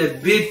Mavur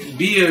that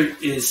beer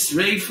is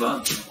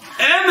Sreifa.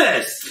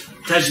 Emes!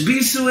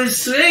 Tashbisu is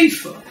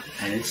Sreifa.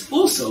 And it's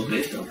also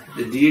bittul.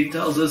 The Diak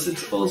tells us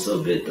it's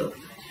also bittul.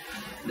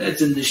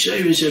 That's in the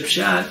Sheirish of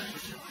Pshat,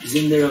 is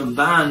in the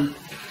Ramban,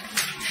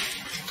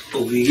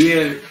 over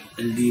here,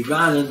 in the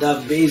Iran and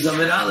Dav Beis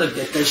Amid Aleph,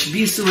 that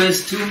Tashbisu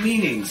has two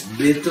meanings,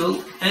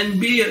 bittul and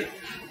beer.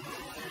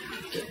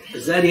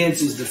 As that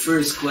answers the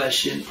first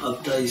question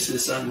of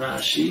Taisus on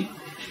Rashi.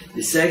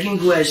 The second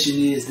question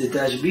is the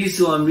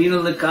Tashbisu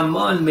Amrina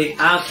Lekamon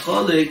Me'af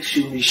Cholek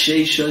Shu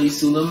Misheisha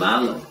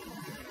Isulamala.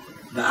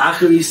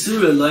 V'achar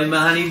Yisura Loi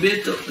Mahani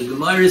Bittul. The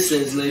Gemara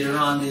says later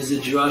on there's a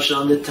drush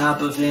on the top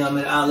of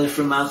Hamid Aleph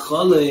from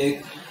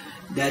Acholek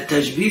that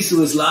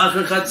Tashbisu is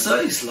La'achar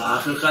Chatzos.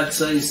 La'achar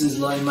Chatzos is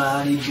Loi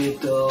Mahani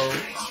Bittul.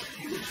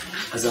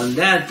 As on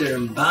that, the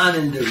Ramban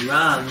and the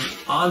Ram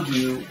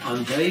argue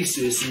on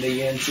Taisus, and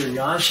they answer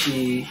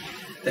Rashi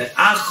that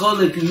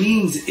Acholek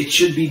means it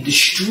should be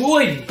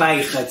destroyed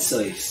by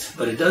Chatzos.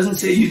 But it doesn't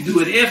say you do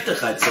it after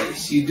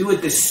Chatzos. You do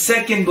it the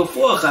second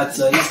before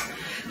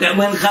Chatzos, that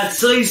when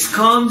Chatzos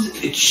comes,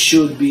 it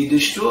should be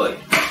destroyed.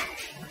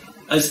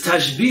 As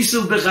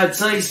Tashbisu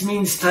b'Chatzos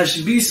means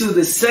Tashbisu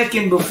the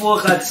second before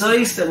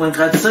Chatzos, that when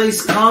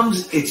Chatzos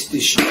comes, it's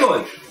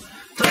destroyed.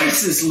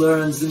 Taisus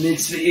learns the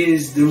mitzvah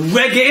is the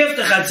rega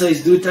after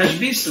Chatzos do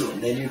Tashbisu,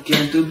 and then you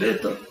can't do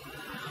bittul.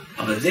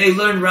 But they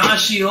learn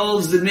Rashi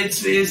holds the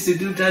mitzvah is to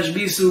do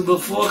Tashbisu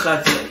before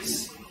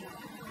Chatzos.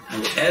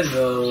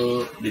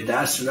 However,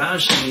 b'das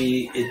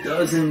Rashi, it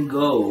doesn't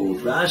go.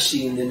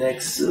 Rashi in the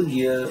next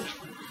sugya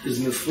is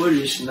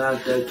mefurish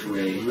not that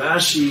way.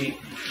 Rashi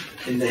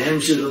in the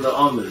Hemshech of the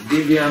Omer,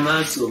 Divya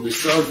Masul,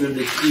 B'Sovrim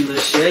B'Tchila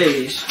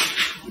Sheish,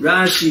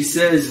 Rashi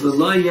says,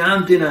 V'lo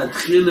yamtin ad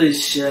Tchila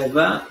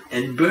Sheva,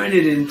 and burn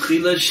it in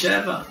Tchila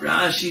Sheva.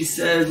 Rashi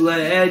says,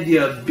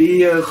 La'edya,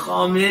 beer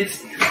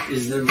chometz,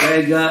 is the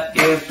rega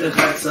after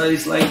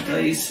Chatzos like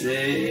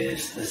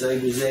Taisus. As I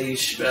was saying,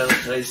 Yishvel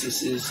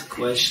Taisus'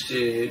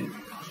 question.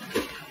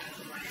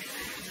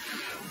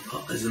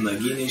 As the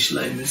Magini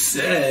Shleim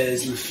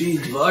says, Lefi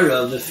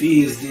Dvara,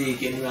 Lefi his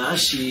dik in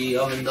Rashi,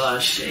 Omendah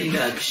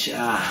Sheina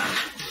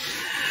Pshat.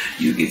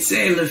 You could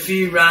say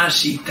Lefi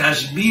Rashi,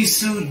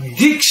 Tashbisu,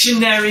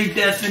 dictionary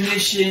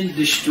definition,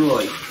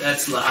 destroy.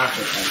 That's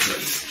La'achar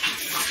Chatzos.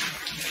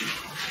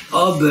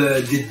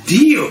 Aber the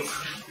diuk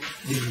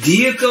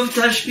of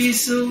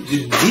Tashbisu,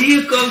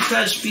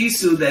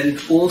 that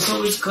it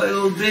also is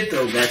koil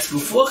bittul, that's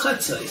before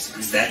Chatzos,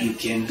 because that you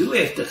can't do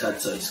after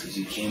Chatzos, because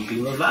you can't be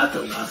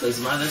levatel, nachas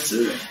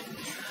manatzura.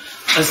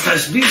 As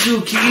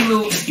Tashbisu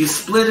ki'ilu, you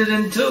split it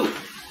in two.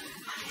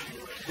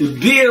 The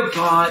beer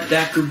part,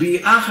 that could be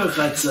achar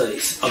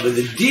Chatzos, but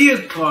the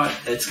diuk part,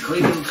 that's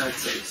koil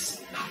Chatzos.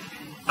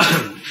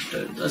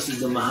 This is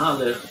the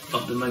mahalach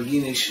of the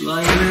Magini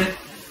Shleime,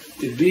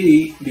 to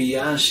be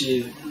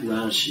biyashiv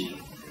Rashi.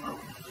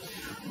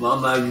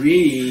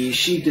 Mamari,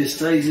 Shitas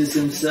Taisus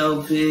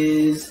himself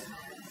is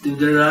the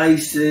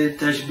Deraisa,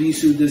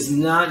 Tashbisu does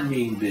not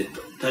mean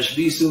bittul.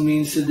 Tashbisu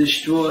means to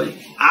destroy.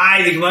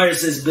 The Gemara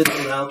says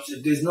bittul helps.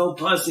 If there's no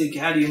pasuk,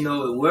 how do you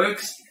know it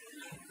works?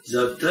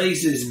 Zok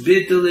Taisus,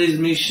 bittul is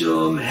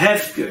mishum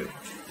hefker.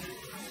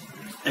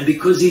 And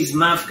because he's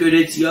mafker,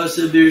 it's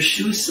yasa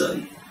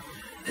birshusai.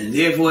 And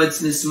therefore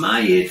it's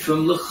nismayit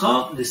from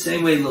lecha. The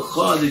same way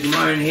lecha, the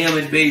Gemara in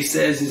Hamid Bey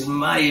says, is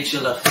mayit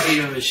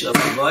shalachayim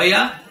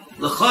v'shalavoya.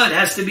 L'chad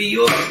has to be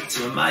yours.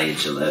 So Mayit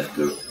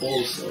Shalefker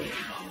also.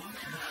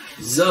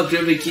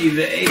 Zokr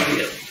v'kiva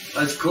Eidil.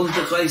 As Kum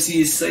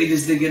Techaisi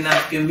Yisayis the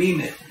Genaf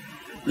Gemine.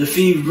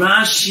 Lefi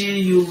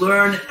Rashi, you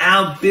learn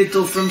out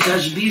bittul from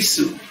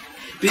Tashbisu.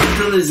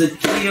 Bittul is a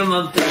kiyum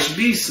of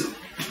Tashbisu.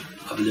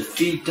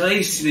 Lefi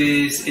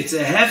Taisvis, it's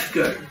a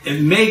hefker.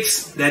 It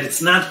makes that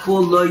it's not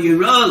called lo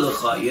yira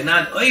lecha. You're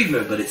not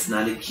over, but it's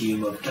not a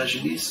kiyum of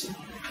tashlisu.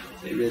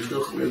 They read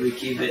Duch Rabbi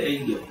Kiva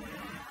Egel.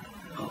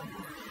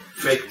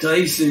 Frek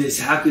Taisvis,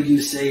 how could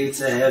you say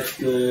it's a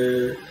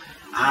hefker?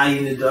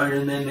 In the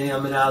Darim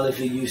Amid Aleph,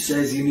 you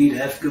says you need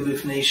hefker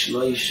b'fnei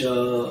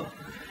shloisha.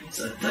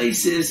 So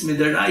Taisvis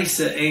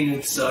midaraisa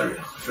ain't tzarich.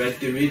 Frek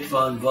the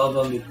Ritva and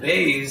Vava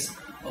midbeis.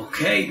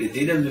 Okay, the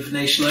dinam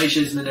b'fnei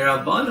shloisha is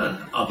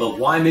midarabanan. But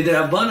why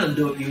midarabanan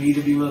don't you need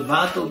to be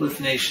mevatel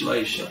b'fnei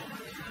shloisha?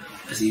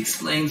 As he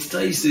explains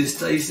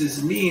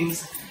Taisus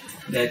means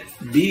that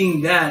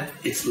being that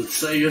it's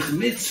l'tzarich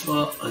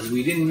mitzvah, as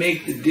we didn't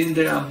make the din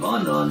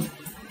derabanan,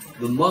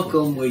 the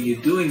makom where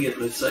you're doing it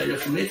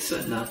l'tzarich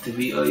mitzvah, not to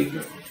be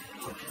over.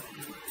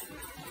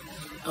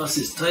 As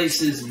is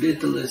Taisus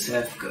bittul is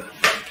hefka.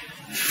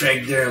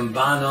 Frek der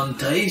Ramban on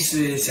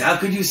Taisus. How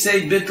could you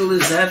say bittul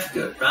is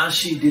hefka?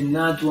 Rashi did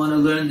not want to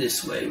learn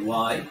this way.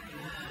 Why?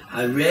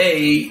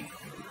 Hooray!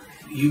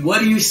 What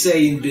do you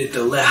say in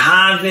bittul?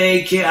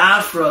 Lehave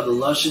ke'afra, the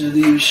lashon of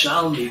the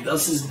Yerushalmi.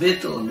 This is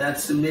bittul, and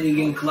that's the minig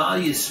in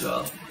Klal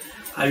Yisrael.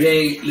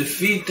 Hooray!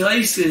 Lefi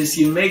Taisus,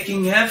 you're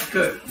making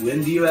hefker.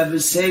 When do you ever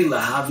say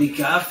lehave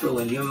ke'afra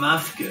when you're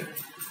mafker?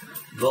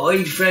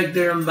 V'oid frek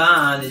der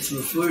Ramban, it's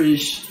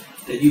mefurish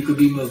that you could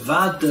be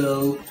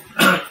mevatel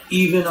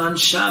even on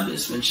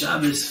Shabbos. When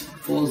Shabbos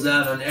falls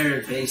out on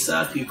Erev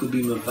Pesach, you could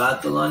be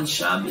mevatel on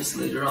Shabbos,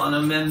 later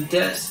on Mem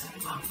Tes.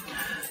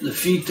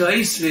 Lefi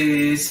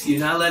Taisvis, you're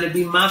not allowed to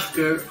be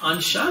mafker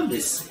on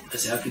Shabbos.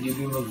 As how could you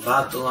be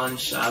mevatel on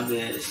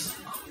Shabbos?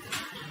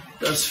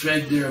 Das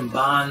fragt der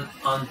Ramban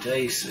on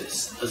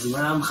Taisvis. As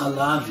Ram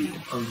Chalavi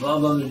on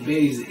Vava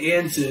Mibei's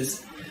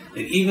answers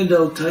that even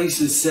though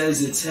Taisvis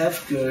says it's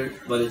hefker,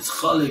 but it's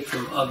chalik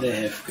from other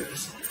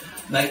hefkers.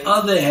 By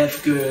other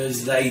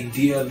hefkers, the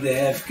idea of the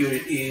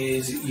hefker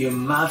is you're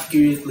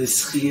mafkerit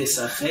l'schias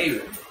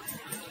acheret.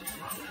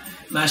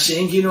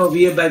 Mashenkin over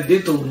here by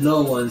bittul,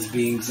 no one's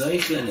being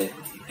zeich in it.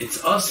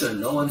 It's also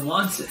no one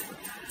wants it.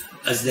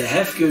 As the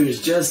hefker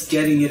is just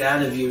getting it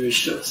out of your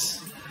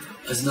rishus.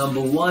 As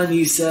number one,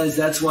 he says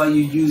that's why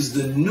you use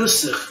the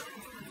nusach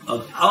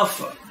of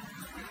alpha.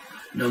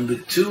 Number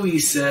two, he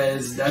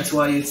says that's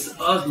why it's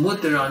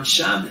mutter on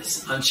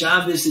Shabbos. On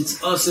Shabbos,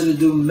 it's also to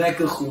do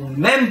mekachu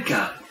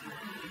memka.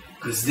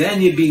 Because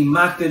then you're being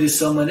makna to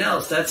someone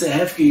else. That's a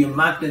hefker, you're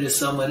makna to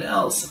someone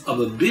else. Of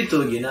a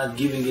bittul, you're not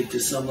giving it to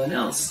someone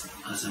else.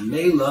 As a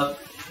mela,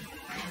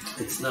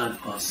 it's not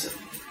awesome.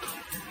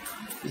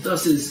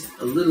 This is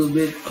a little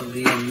bit of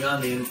the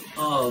inyanim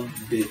of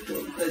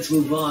bittul. Let's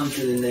move on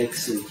to the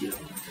next sugya.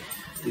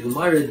 The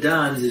Gemara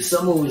dans, if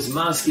someone was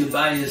maskil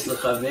bayis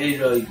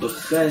l'chaveiroi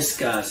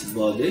b'cheskas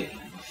bodik,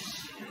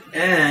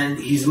 and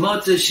he's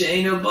motzah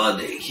she'eino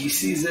bodik, he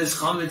sees there's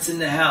chametz in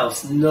the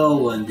house. No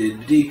one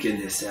did bdik in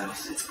this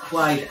house. It's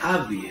quite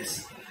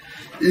obvious.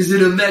 Is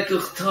it a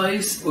mekach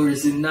tois or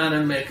is it not a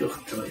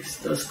mekach tois?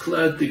 That's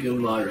clear the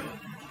Gemara.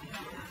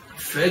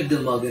 Freg the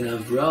Magen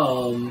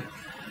Avram.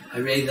 I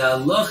read the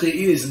halacha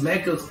is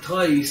mekach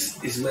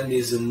tois is when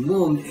there's a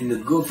mum in the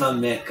gufa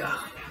mekach.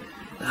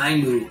 I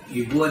knew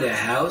you bought a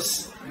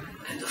house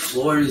and the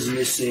floor is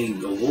missing,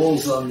 the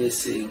walls are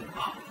missing.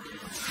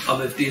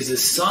 But if there's a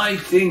side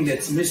thing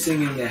that's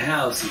missing in the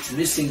house, it's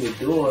missing a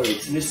door,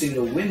 it's missing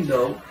a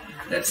window,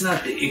 that's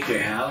not the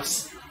ikar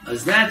house.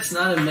 As that's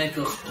not a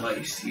mekach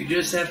tois. You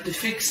just have to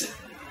fix it.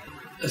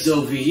 As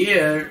over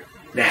here,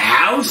 the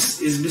house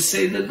is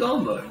b'seder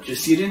gomer.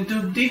 Just you didn't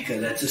do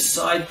bdika. That's a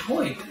side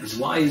point. As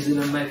why is it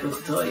a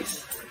mekach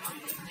tois?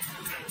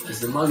 As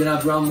the Magen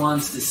Avram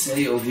wants to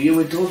say, over here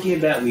we're talking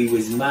about we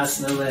was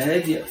masna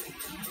lehedya.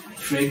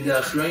 Freg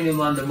the achronim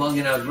on the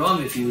Magen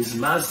Avram, if he was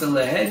masna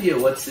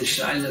lehedya, what's the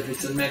shaila if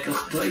it's a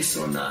mekach tois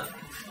or not?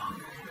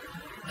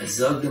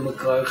 Azog the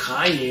makar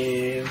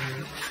chayim.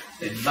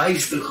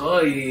 Advice the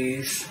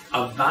chois,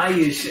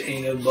 Abayish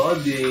in a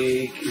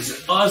bodik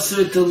is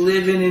also to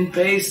live in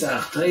Pesach.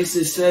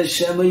 Taisa says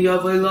Shema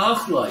Yavai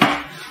Lachlai.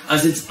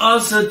 As it's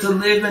also to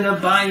live in a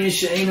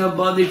Abayish in a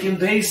bodik in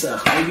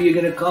Pesach. Maybe you're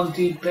going to come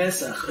to eat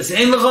Pesach. As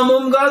Ein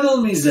L'chamum Gadol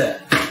Mizeh.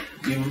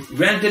 You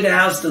rented a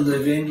house to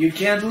live in, you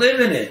can't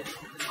live in it.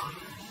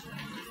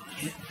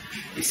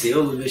 They say,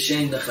 oh,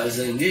 B'Shem the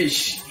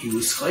Chazanish, he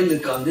was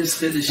chaylik on this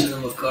chiddush in the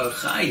Makar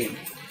Chayim.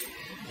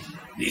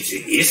 It's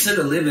an issa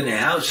to live in a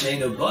house,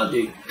 ain't a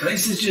body.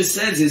 Taisus just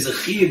says there's a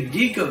chiyuv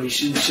dika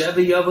mishum sheva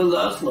yava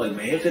la'achloi.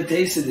 Me'echa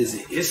Taisus there's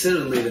an issa to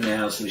live in a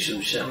house mishum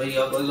sheva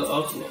yava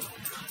la'achloi.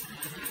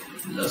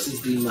 This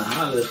is the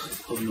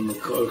mahalach of the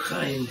Makor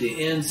Chaim,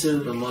 the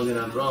answer to Magen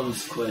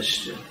Avram's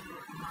question.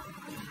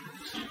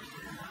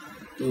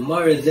 The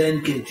Gemara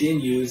then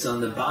continues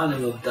on the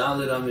bottom of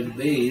Dalet Amid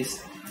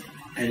Beis,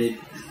 and it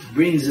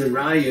brings a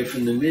raya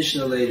from the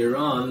Mishnah later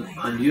on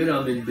Yud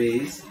Amid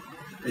Beis,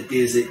 that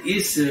there's an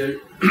Isser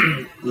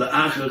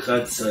la'achar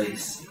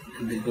chatzos.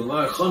 And the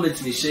Gemara chometz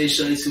mishei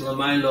shayis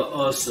u'lamaylo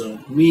also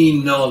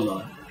min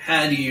nola.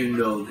 How do you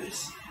know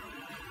this?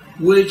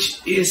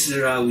 Which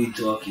Isser are we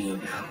talking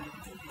about?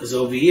 Because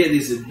over here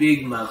there's a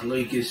big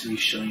machlokes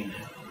rishonim.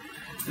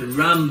 the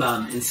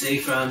Rambam in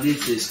Sefer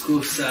HaMitzvos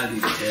Kuf Sadi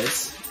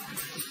Tes,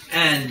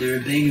 and the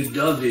Rabbeinu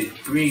David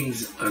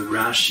brings a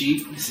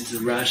Rashi. This is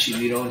a Rashi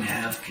we don't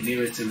have.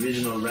 It's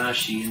original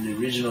Rashi in the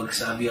original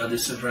Ksav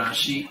Yadis of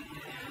Rashi.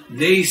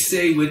 They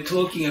say we're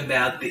talking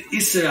about the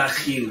Isser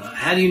Achila.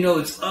 How do you know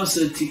it's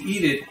also to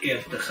eat it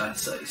after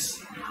Chatzos?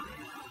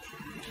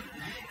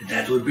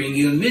 That would bring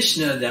you a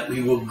Mishnah that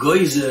we were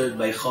goizer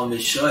by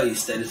Chomesh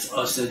Shois, that it's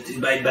also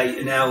by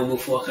an hour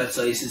before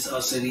Chatzos, it's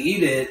also to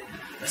eat it.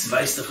 As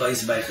Vais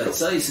Tachais by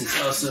Chatzos,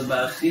 it's also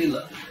by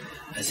Achila.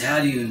 As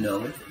how do you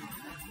know it?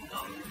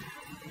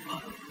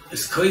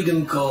 As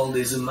Koidim Kol,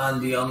 there's a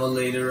Mandiyama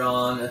later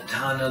on, a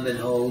Tana that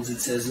holds, it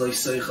says, Lo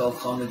Soichal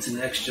Chom, it's an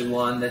extra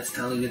one, that's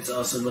telling it's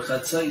also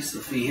B'chatzais. So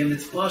for him,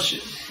 it's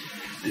Pashit.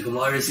 The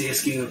Gemara is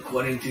asking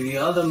according to the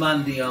other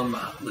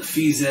Mandiyama.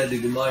 Lefiza, the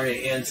Gemara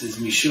answers,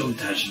 Mishum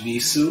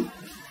Tashbisu.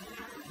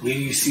 Where do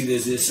you see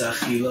there's this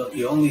Achila?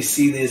 You only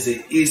see there's a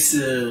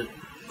Isser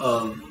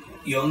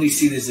you only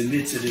see there's a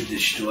mitzvah to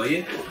destroy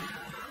it.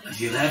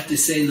 You'll have to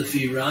say,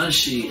 Lefi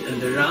Rashi and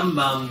the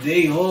Rambam,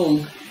 they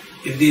hold,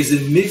 if there's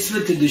a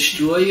mitzvah to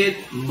destroy it,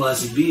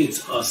 must be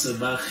it's asa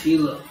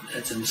b'achila.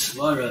 That's a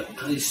Svara,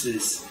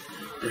 Taisis.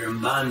 The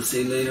Ramban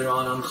say later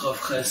on Chav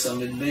Ches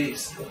Amid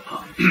Beis.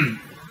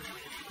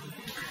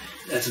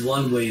 That's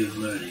one way of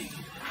learning.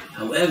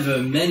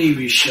 However, many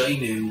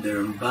Rishonim, the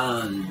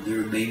Ramban, the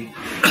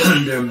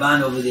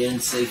Ramban over there in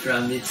Sefer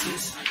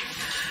HaMitzvos,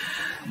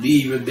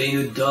 the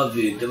Rabbeinu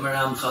David, the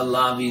Maram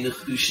Chalavi, the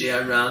Chedushay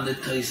Aram, the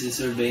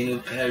Taisis,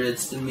 Rabbeinu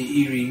Peretz, the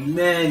Meiri,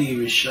 many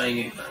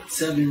Rishonim,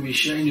 7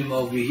 Rishonim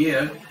over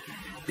here,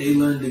 they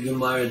learn the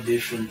Gemara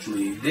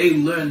differently. They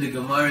learn the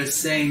Gemara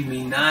saying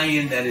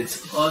Minayin that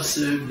it's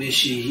Aser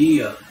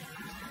B'Shehiyah,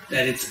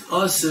 that it's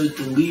Aser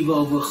to leave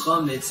over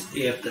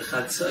Chametz after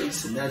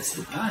Chatzos, and that's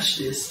the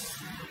Pashtus,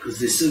 because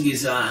the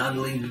Sugis are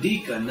handling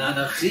Bdika, not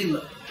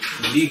Achila.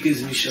 Bdika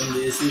is Mishum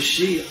the Isser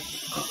Shia.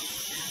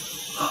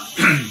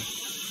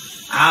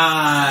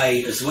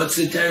 So what's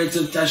the teretz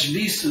of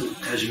Tashbisu?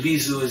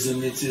 Tashbisu is a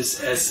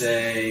mitzvah's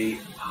essay.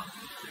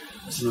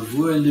 It's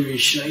mavur in the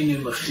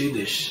Rishonim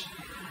Achidish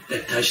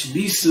that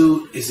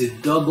Tashbisu is a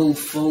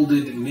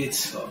double-folded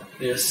mitzvah.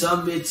 There are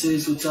some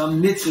mitzvahs which are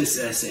mitzvah's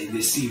essay. The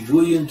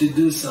sivuyim to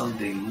do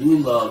something.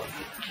 Lulav,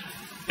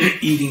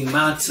 eating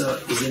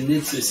matzah is a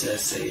mitzvah's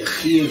essay. A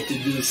chiyuv to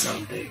do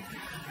something.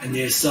 And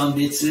there's some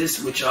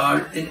mitzvahs which are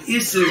an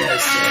Isser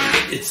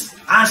essay. It's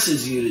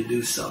asks you to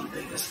do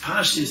something. As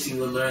Pashtus, you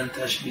will learn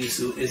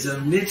Tashbisu is a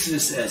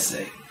mitzvah's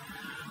essay.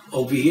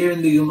 Over here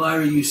in the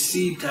Gemara, you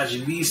see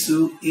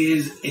Tashbisu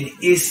is an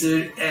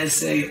Isser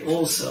essay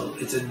also.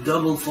 It's a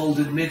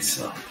double-folded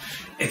mitzvah.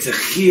 It's a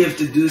chiyuv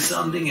to do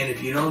something, and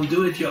if you don't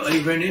do it, you're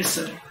over an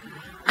Isser.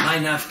 My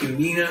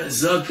nafkamina,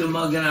 zog to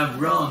Magan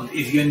Avram.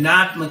 If you're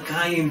not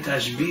Makayim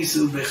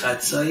Tashbisu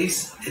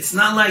b'chatzais, it's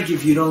not like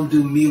if you don't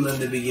do meal in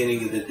the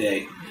beginning of the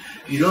day.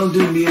 If you don't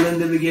do meal in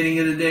the beginning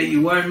of the day,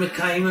 you weren't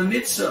Makayim a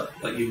mitzvah,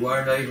 but you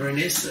weren't over an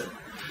Isser.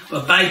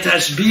 But by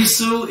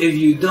Tashbisu, if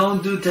you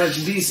don't do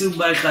Tashbisu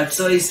by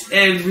chatzais,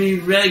 every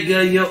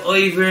rega you're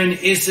over an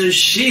Isser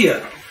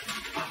Shia.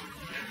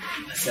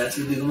 That's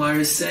what the Gemara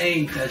is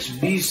saying.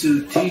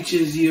 Tashbisu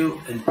teaches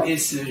you an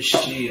Isser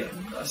Shia.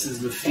 This is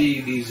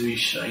Lefi, these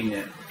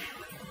Rishonim.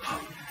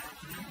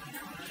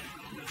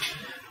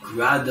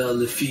 Grada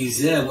Lefi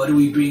Zeh, what are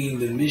we bringing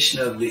the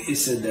Mishnah of the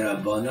Isser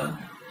D'Rabbanan?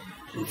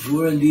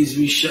 Before in these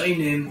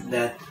Rishonim,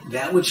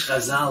 that which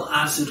Chazal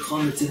asked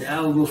Chometz an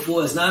hour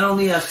before is not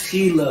only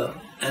Achila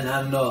and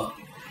Hana.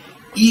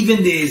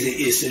 Even there is an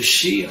Isser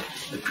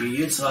Shia. The Pri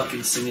Yitzchak in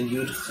Siman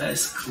Yud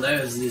Ches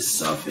clears this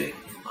suffix.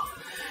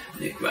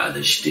 The Grada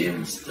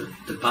Shtims,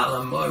 the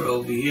Balamor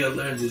over here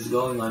learns is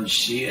going on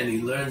Shia, and he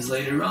learns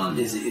later on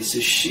there's an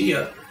Isser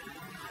Shia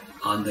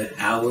on the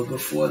hour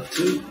before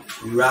too.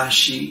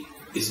 Rashi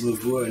is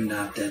Mavur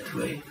not that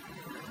way.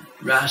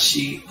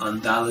 Rashi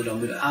on Dalet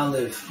Amid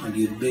Aleph, on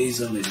Yud Beis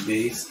Amid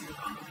Beis.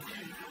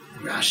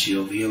 Rashi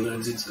over here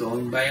learns it's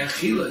going by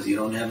Achilas. You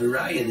don't have a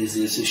Raya, there's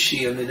a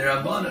Shia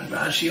Midrabanan.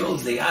 Rashi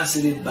holds they asked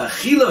it by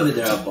Achila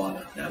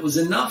Midrabanan. That was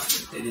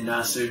enough. They didn't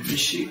ask it by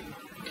Shia.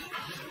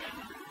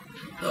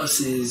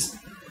 This is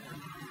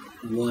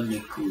one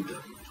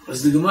Nekuda.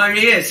 As the Gemara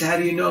asks, how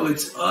do you know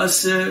it's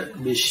Aser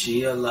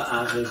B'Shia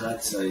La'achar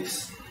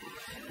Chatzos?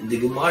 The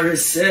Gemara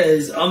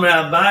says, Amar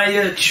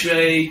Abaya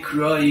Trei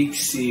Kroi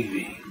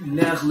Ksivi.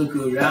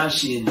 Nechluku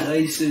Rashi and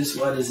Taisus,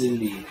 what does it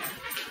mean?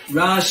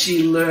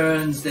 Rashi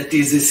learns that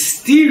there's a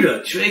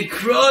stira, Trei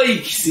Kroi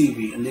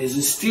Ksivi, and there's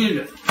a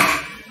stira.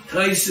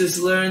 Taisus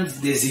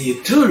learns there's a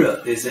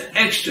Yitura, there's an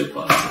extra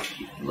part.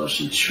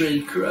 Loshen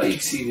Trei Kroi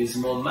Ksivi is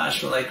more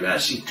mashma like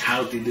Rashi,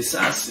 Tauti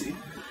Desasi.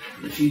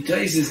 The few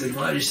Taisus, the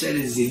Gemara said,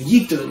 is a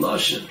Yitur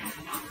Loshen.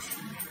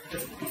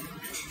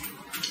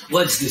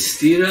 What's the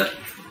stira?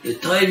 The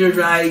Torah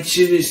writes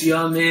Shivas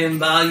Yamim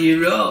Bal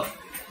Yirah,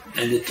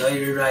 and the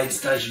Torah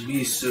writes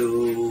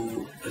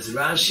Tashbisu. As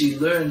Rashi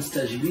learns,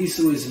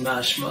 Tashbisu is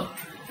mashma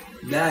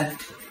that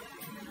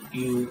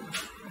you,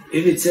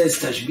 if it says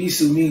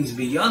Tashbisu means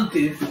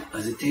Biyantiv,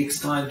 as it takes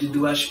time to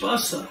do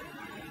Ashpasa,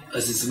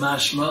 as it's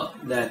mashma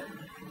that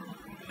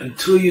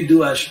until you do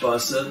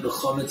Ashbasa, the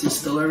Chometz is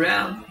still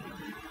around.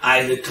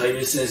 Either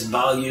Torah says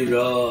Bal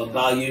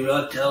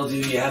Yirah tells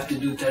you have to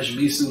do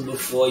Tashbisu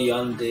before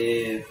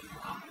Yontif.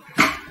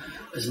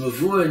 As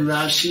Mavur and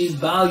Rashi,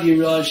 Bal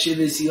Yirah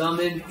Shivas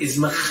Yamin is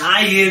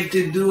Machayev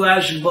to do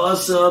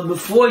Ashbasa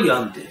before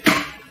Yontif.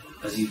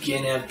 Because you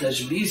can't have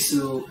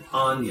Tashbisu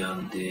on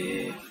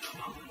Yontif.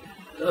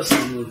 This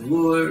is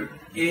Mavur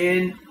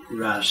in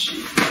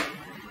Rashi.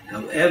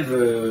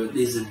 However,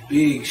 there's a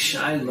big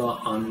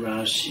Shaila on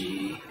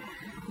Rashi.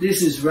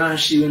 This is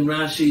Rashi when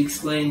Rashi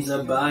explains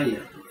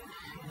Abaya.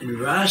 And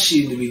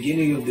Rashi, in the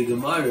beginning of the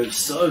Gemara of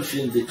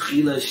Sorfin, the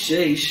Tchila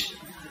Sheish,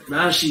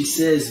 Rashi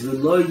says,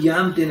 "V'lo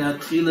yamtin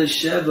at Tchila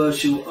Sheva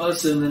shu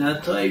osam min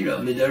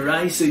atayra."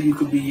 Midaraisa, you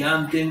could be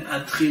yamtin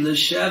at Tchila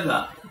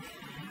Sheva.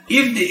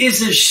 If the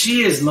Isser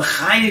Shia is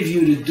machayev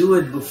you to do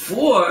it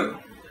before,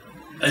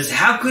 as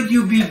how could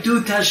you be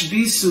do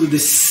Tashbisu the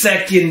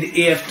second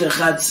after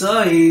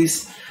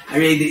Chatzos?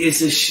 Hare the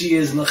Isser Shia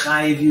is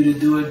machayev you to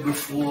do it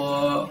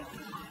before.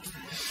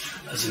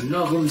 As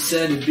Nachum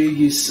said, a big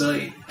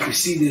Yisai. You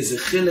see, there's a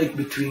chilek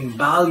between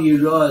Bal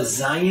Yirah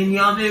Zayin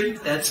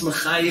Yontif, that's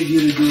Machayev you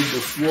to do it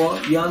before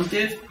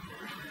Yontif,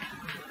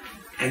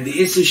 and the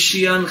Isser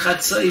Shian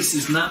Chatzos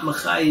is not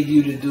Machayev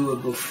you to do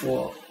it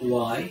before.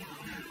 Why?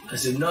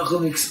 As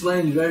Nachum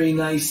explained very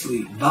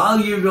nicely, Bal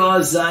Yirah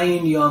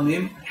Zayin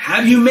Yomim,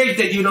 how do you make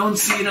that you don't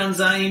see it on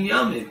Zayin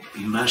Yomim? Be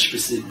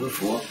mashbas it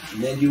before,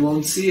 and then you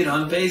won't see it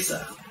on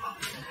Pesach.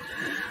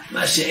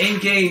 Masha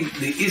Enkein,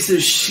 the Isser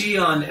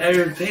Shia on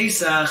Erev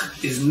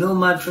Pesach is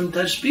milmad from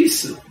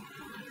Tashbisu.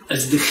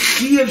 As the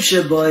Chiyuv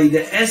Shabai,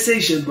 the Essay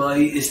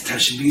Shabai is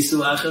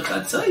Tashbisu Acher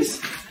Chatzos.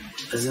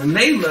 As a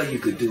Meila, you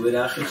could do it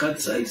Acher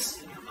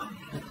Chatzos.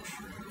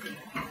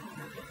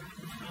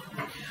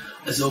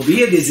 As over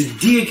here, there's a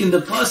diak in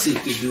the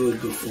pasuk to do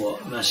it before.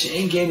 Masha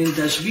Enkein in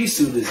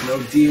Tashbisu, there's no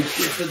diak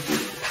to do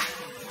it.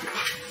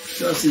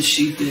 Das is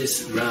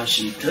Shitas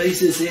Rashi.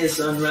 Toises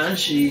is on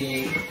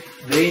Rashi.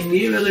 They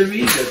nearly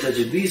read that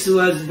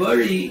Tashbisu as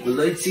bari,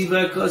 v'lo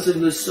tziva kosav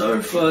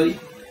l'sorfai,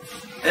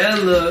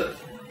 ela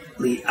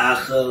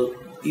li'achal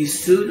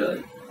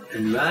isurai.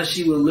 And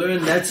Rashi will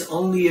learn that's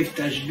only if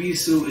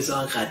Tashbisu is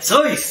on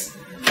Chatzos.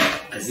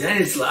 As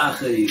then it's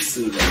la'achal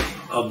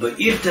isurai. But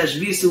if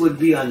Tashbisu would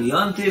be on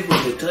Yontif,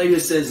 when the Torah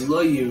says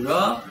lo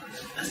yirah,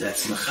 as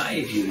that's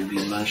machayev you to be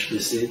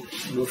mashbasid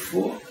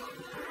before.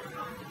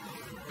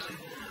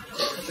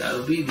 That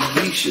will be the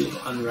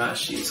Yishuv on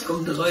Rashi. It's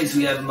come to Reis,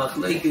 we have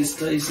Machlekes,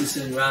 Toises,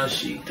 and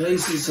Rashi.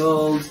 Toises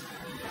holds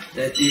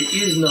that there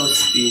is no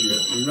stira.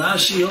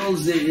 Rashi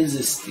holds there is a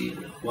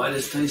stira. Why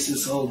does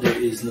Toises hold there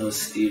is no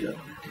stira?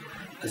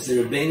 As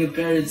the Rabbeinu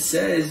Peretz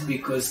says,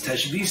 because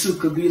Tashbisu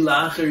could be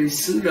la'achar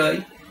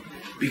isurai,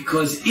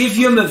 because if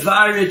you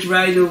mevar it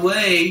right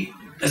away,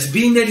 as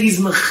being that he's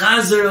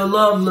mechazer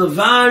alav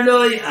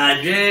levaroi,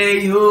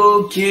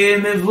 arehu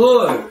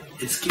kemevor.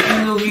 It's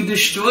kemevor, he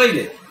destroyed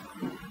it.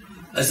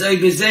 As I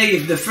say,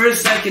 if the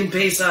first second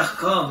Pesach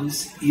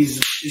comes, he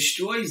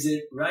destroys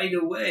it right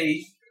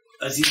away.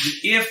 As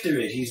he's after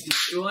it, he's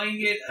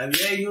destroying it.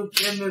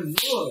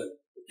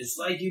 It's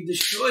like he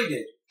destroyed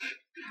it.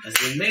 As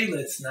a Mela,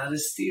 it's not a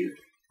steer.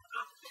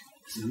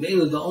 As a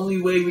Mela, the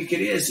only way we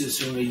could answer is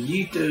from a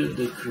Yiter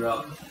the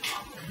Krah.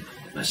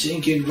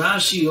 Mashenkin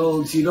Rashi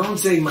holds, you don't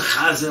say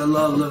Machazer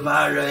Allah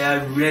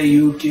Lavara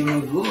Areyu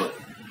Kimavur.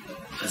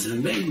 As a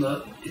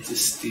Mela, it's a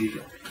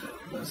steer.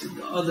 So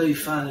the other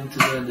Ifanim to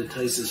learn the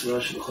Taisus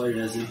Rosh L'Chor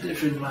has a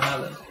different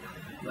mahalach.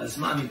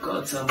 Vazman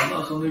Katz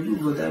HaMalach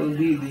HaMeruva, that would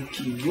be the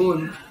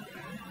Kivun,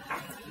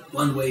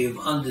 one way of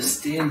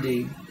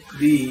understanding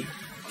the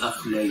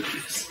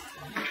Achlekes.